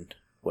than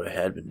what I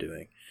had been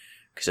doing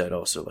because I'd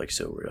also like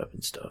sobered up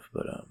and stuff.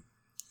 But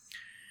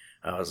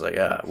I was like,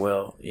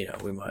 well,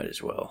 we might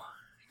as well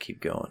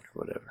keep going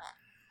or whatever.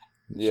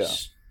 Yeah.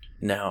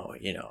 Now,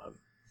 I'm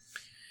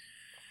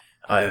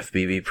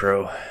IFBB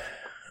Pro.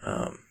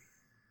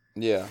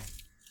 Yeah.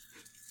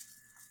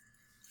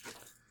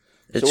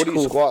 So what do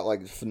you squat,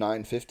 like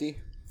 950?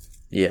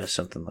 Yeah,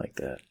 something like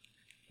that.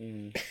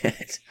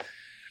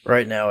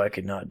 Right now, I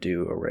could not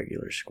do a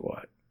regular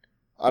squat.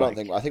 I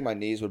think my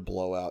knees would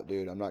blow out,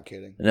 dude. I'm not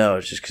kidding. No,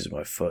 it's just because of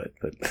my foot.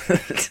 But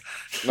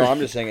no, I'm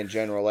just saying in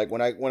general. Like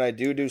when I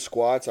do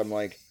squats, I'm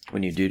like,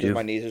 when you do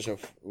my knees are so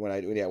when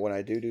I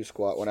do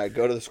squat, when I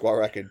go to the squat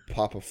rack, I could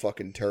pop a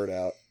fucking turd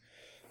out.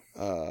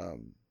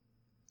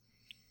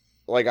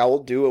 Like I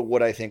will do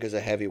what I think is a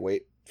heavy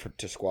weight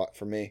to squat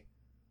for me,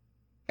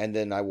 and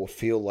then I will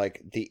feel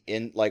like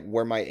like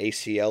where my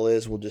ACL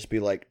is will just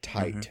be like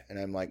tight, and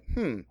I'm like,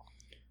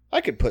 I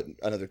could put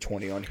another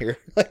 20 on here.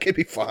 I could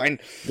be fine.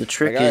 The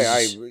trick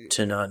is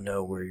to not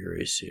know where your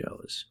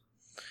ACL is.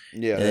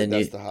 Yeah,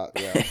 that's the hot.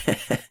 Yeah.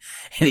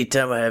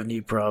 Anytime I have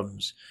knee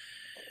problems,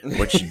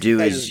 what you do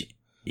is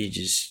you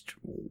just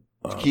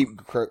keep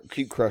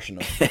crushing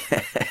them.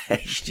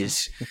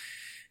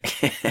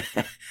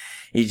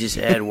 You just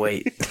add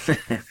weight.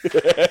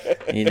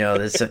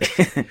 That's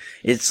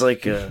it's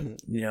like you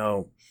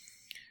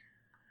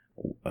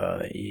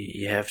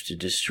have to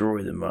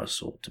destroy the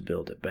muscle to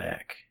build it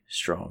back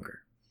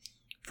stronger.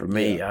 For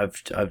me,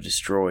 I've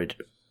destroyed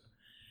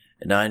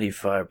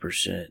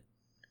 95%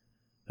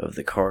 of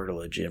the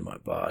cartilage in my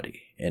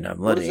body, and I'm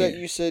letting. What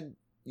is that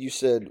you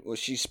said? Was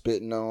she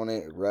spitting on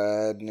it,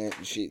 riding it?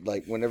 And she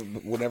like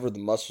whenever the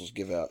muscles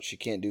give out, she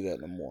can't do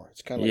that no more.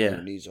 It's kind of like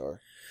her knees are.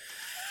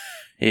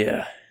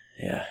 Yeah.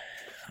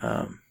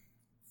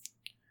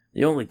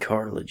 The only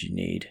cartilage you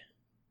need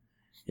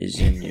is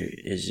in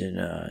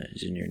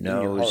your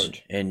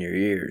nose and your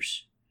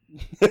ears.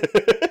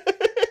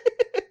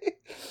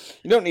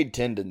 You don't need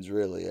tendons,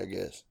 really, I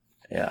guess.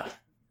 Yeah.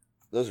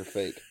 Those are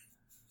fake.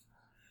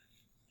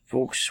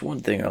 Folks, one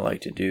thing I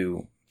like to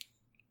do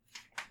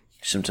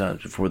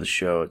sometimes before the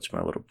show, it's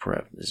my little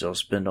prep, is I'll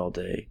spend all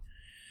day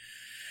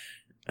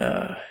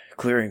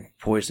clearing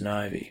poison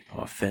ivy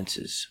off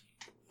fences,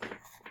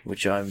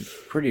 which I'm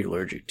pretty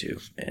allergic to,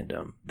 and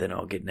then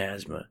I'll get an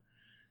asthma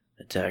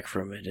attack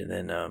from it, and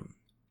then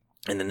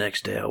the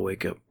next day I'll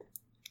wake up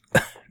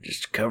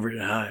just covered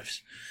in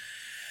hives.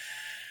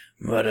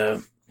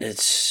 But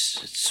it's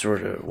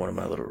sort of one of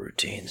my little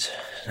routines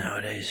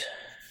nowadays.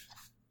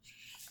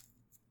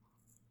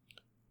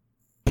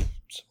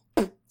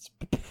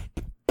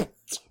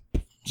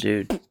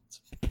 Dude,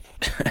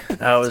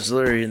 I was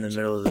literally in the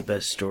middle of the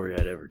best story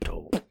I'd ever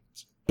told.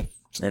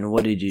 And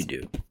what did you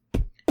do?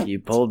 You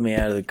pulled me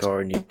out of the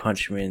car and you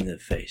punched me in the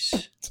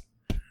face.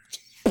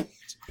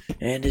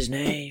 And his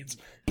name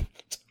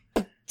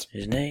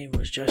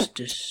was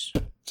Justice.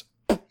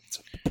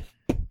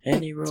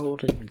 And he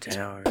rolled in the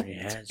tower and he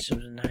had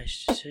something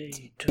nice to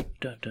say. Dun,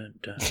 dun, dun,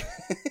 dun.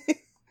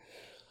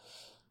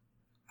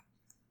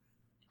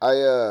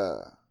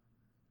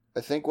 I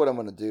think what I'm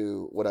gonna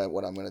do, what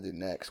I'm gonna do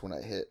next when I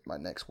hit my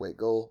next weight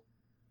goal,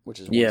 which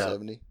is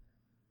 170.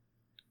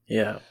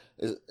 Yeah.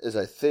 Is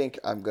I think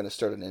I'm gonna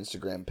start an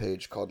Instagram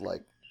page called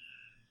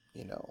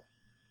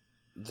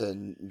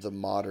the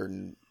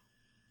modern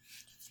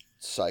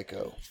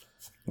psycho.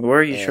 Where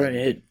are you trying to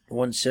hit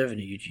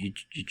 170?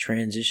 You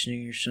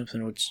transitioning or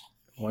something? What's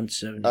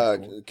 170?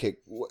 Okay,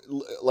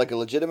 like a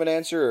legitimate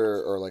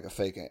answer or like a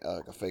fake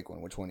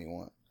one. Which one do you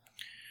want?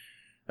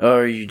 Oh,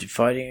 are you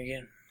fighting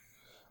again?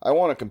 I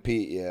want to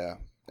compete, yeah,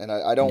 and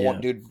I don't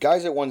want, dude.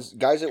 Guys at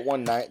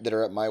 190 that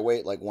are at my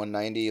weight, like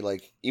 190,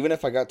 like even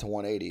if I got to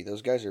 180,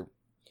 those guys are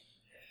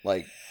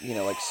like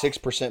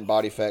 6%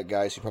 body fat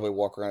guys who probably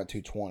walk around at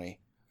 220.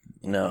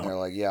 No, and they're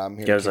like, yeah, I'm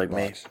here. Guys like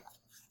me.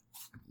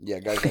 Yeah,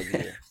 guys like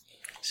you.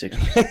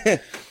 6%.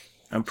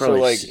 I'm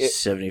probably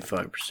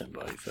 75%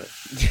 body fat.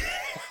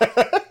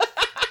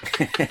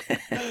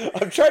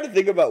 I'm trying to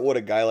think about what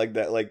a guy like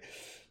that, like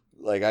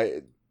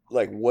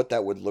what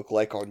that would look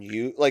like on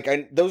you.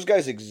 Like those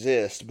guys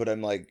exist, but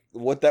I'm like,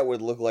 what that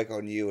would look like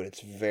on you, and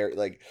it's very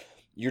like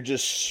you're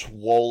just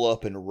swole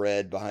up and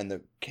red behind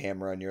the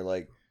camera, and you're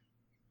like,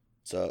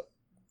 "What's up?"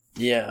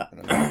 Yeah,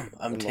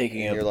 I'm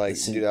taking up. You're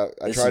like, dude,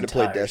 I tried to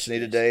play Destiny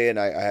today, and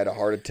I had a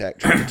heart attack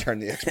trying to turn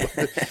the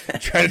Xbox,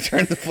 trying to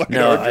turn the fucking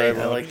hard drive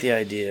on. I like the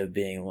idea of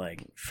being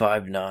like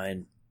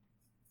 5'9",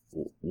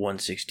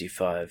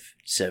 165,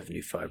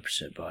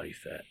 75% body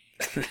fat.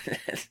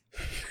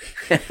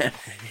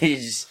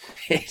 he's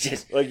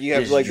just like you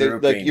have just like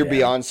you're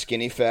beyond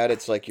skinny fat.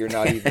 It's like you're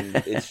not even.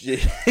 It's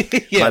just,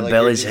 my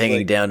belly's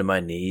hanging down to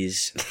my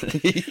knees,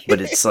 but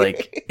it's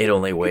like it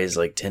only weighs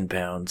like 10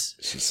 pounds.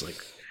 It's just like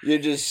you're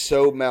just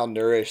so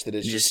malnourished that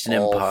it's just an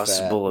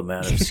impossible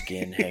amount of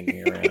skin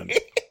hanging around.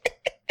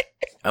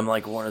 I'm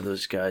like one of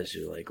those guys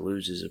who like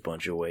loses a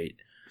bunch of weight.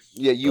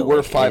 Yeah, you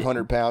were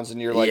 500 pounds, and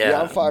you're like,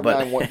 I'm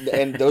 5'9",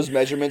 and those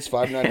measurements,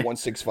 5'9",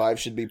 165,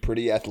 should be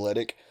pretty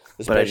athletic.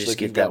 But I just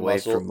get that way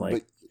from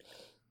like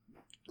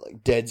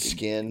dead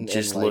skin.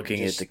 Just and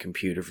looking at the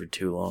computer for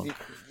too long.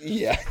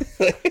 Yeah.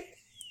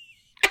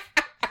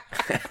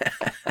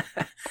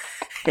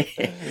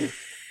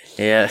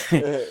 Yeah.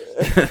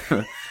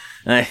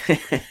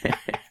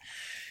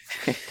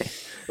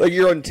 Like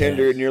you're on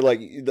Tinder and you're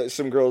like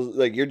some girls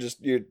like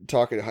you're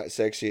talking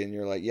sexy and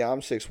you're like, yeah,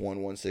 I'm 6'1",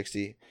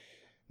 160.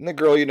 And the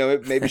girl,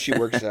 maybe she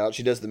works out.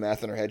 She does the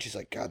math in her head. She's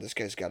like, God, this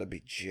guy's got to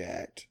be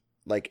jacked.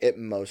 Like at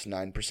most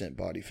 9%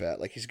 body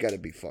fat. Like he's got to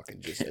be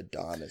fucking just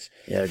Adonis.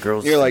 Yeah,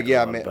 girls. You're like,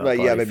 yeah, man, like,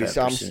 yeah, maybe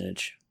some.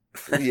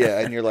 Yeah,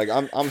 and you're like,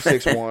 I'm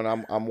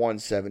 6'1", I'm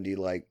 170,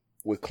 like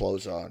with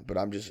clothes on, but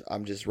I'm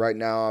just right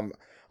now I'm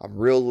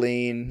real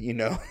lean,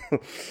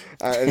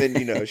 and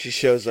then she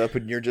shows up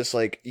and you're just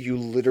like, you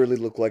literally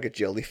look like a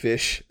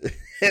jellyfish,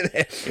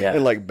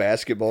 and like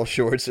basketball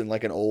shorts and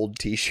like an old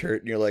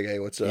T-shirt, and you're like, hey,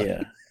 what's up?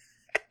 Yeah.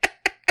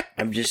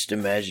 I'm just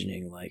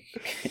imagining like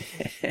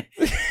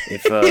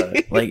if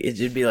like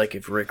it'd be like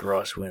if Rick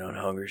Ross went on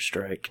hunger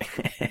strike.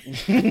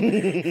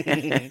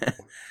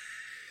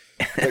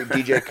 Like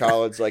DJ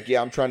Khaled's like,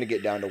 yeah, I'm trying to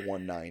get down to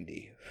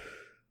 190,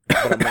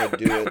 but I'm gonna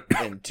do it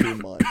in 2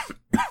 months.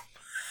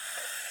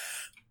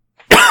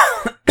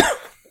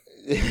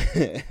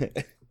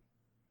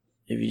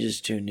 If you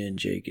just tuned in,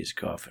 Jake is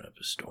coughing up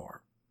a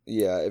storm.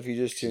 Yeah, if you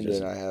just tuned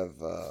in, I have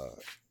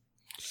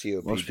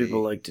COPD. Most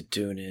people like to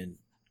tune in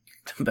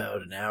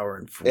about an hour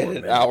and 4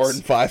 minutes. An hour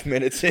and 5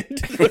 minutes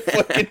into the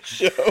fucking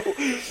show.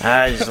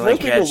 I just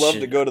like most people love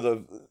to go to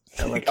the...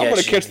 I'm going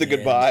to catch the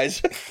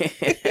goodbyes.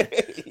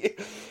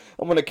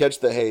 I'm gonna catch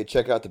the hey.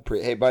 Check out the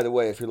Hey, by the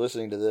way, if you're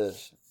listening to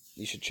this,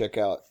 you should check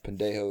out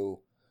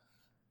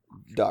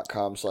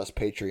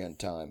pendejo.com/Patreon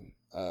time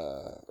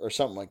or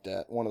something like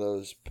that. One of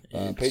those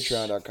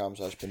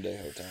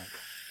Patreon.com/Pendejo time.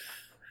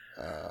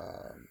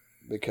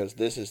 Because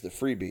this is the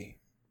freebie,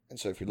 and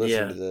so if you're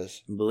listening to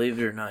this, believe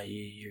it or not,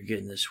 you're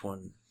getting this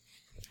one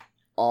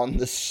on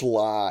the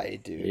sly,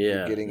 dude. Yeah,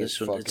 you're getting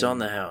this one. It's on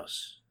the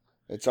house.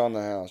 It's on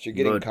the house. You're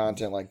getting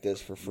content like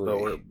this for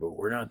free. But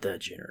we're not that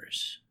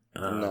generous.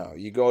 No,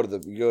 you go to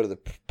the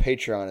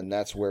Patreon, and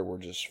that's where we're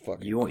just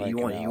fucking. You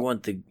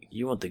want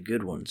the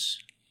good ones.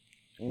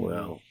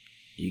 Well,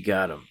 you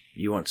got them.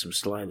 You want some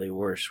slightly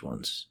worse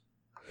ones.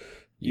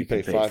 You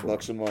pay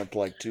 $5 a month,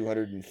 like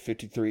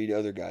 253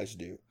 other guys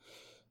do.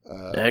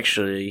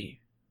 Actually,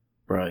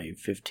 probably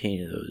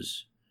 15 of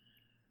those.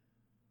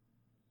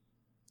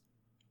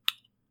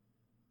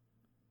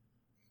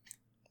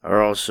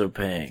 Are also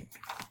paying.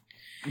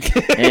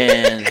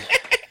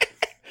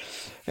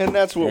 And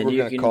that's what we're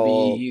going to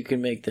call... You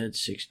can make that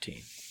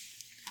 16.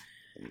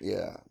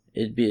 Yeah.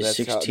 It'd be a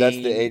 16. That's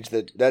the age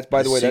that...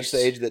 By the way, that's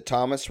the age that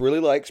Thomas really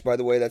likes. By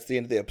the way, that's the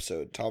end of the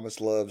episode. Thomas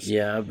loves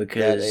because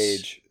that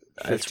age.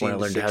 That's when I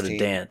learned how to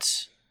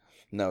dance.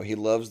 No, he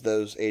loves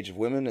those age of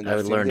women. And I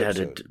learned how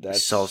to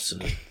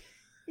salsa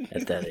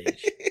at that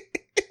age.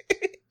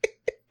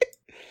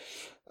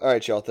 All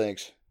right, y'all.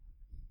 Thanks.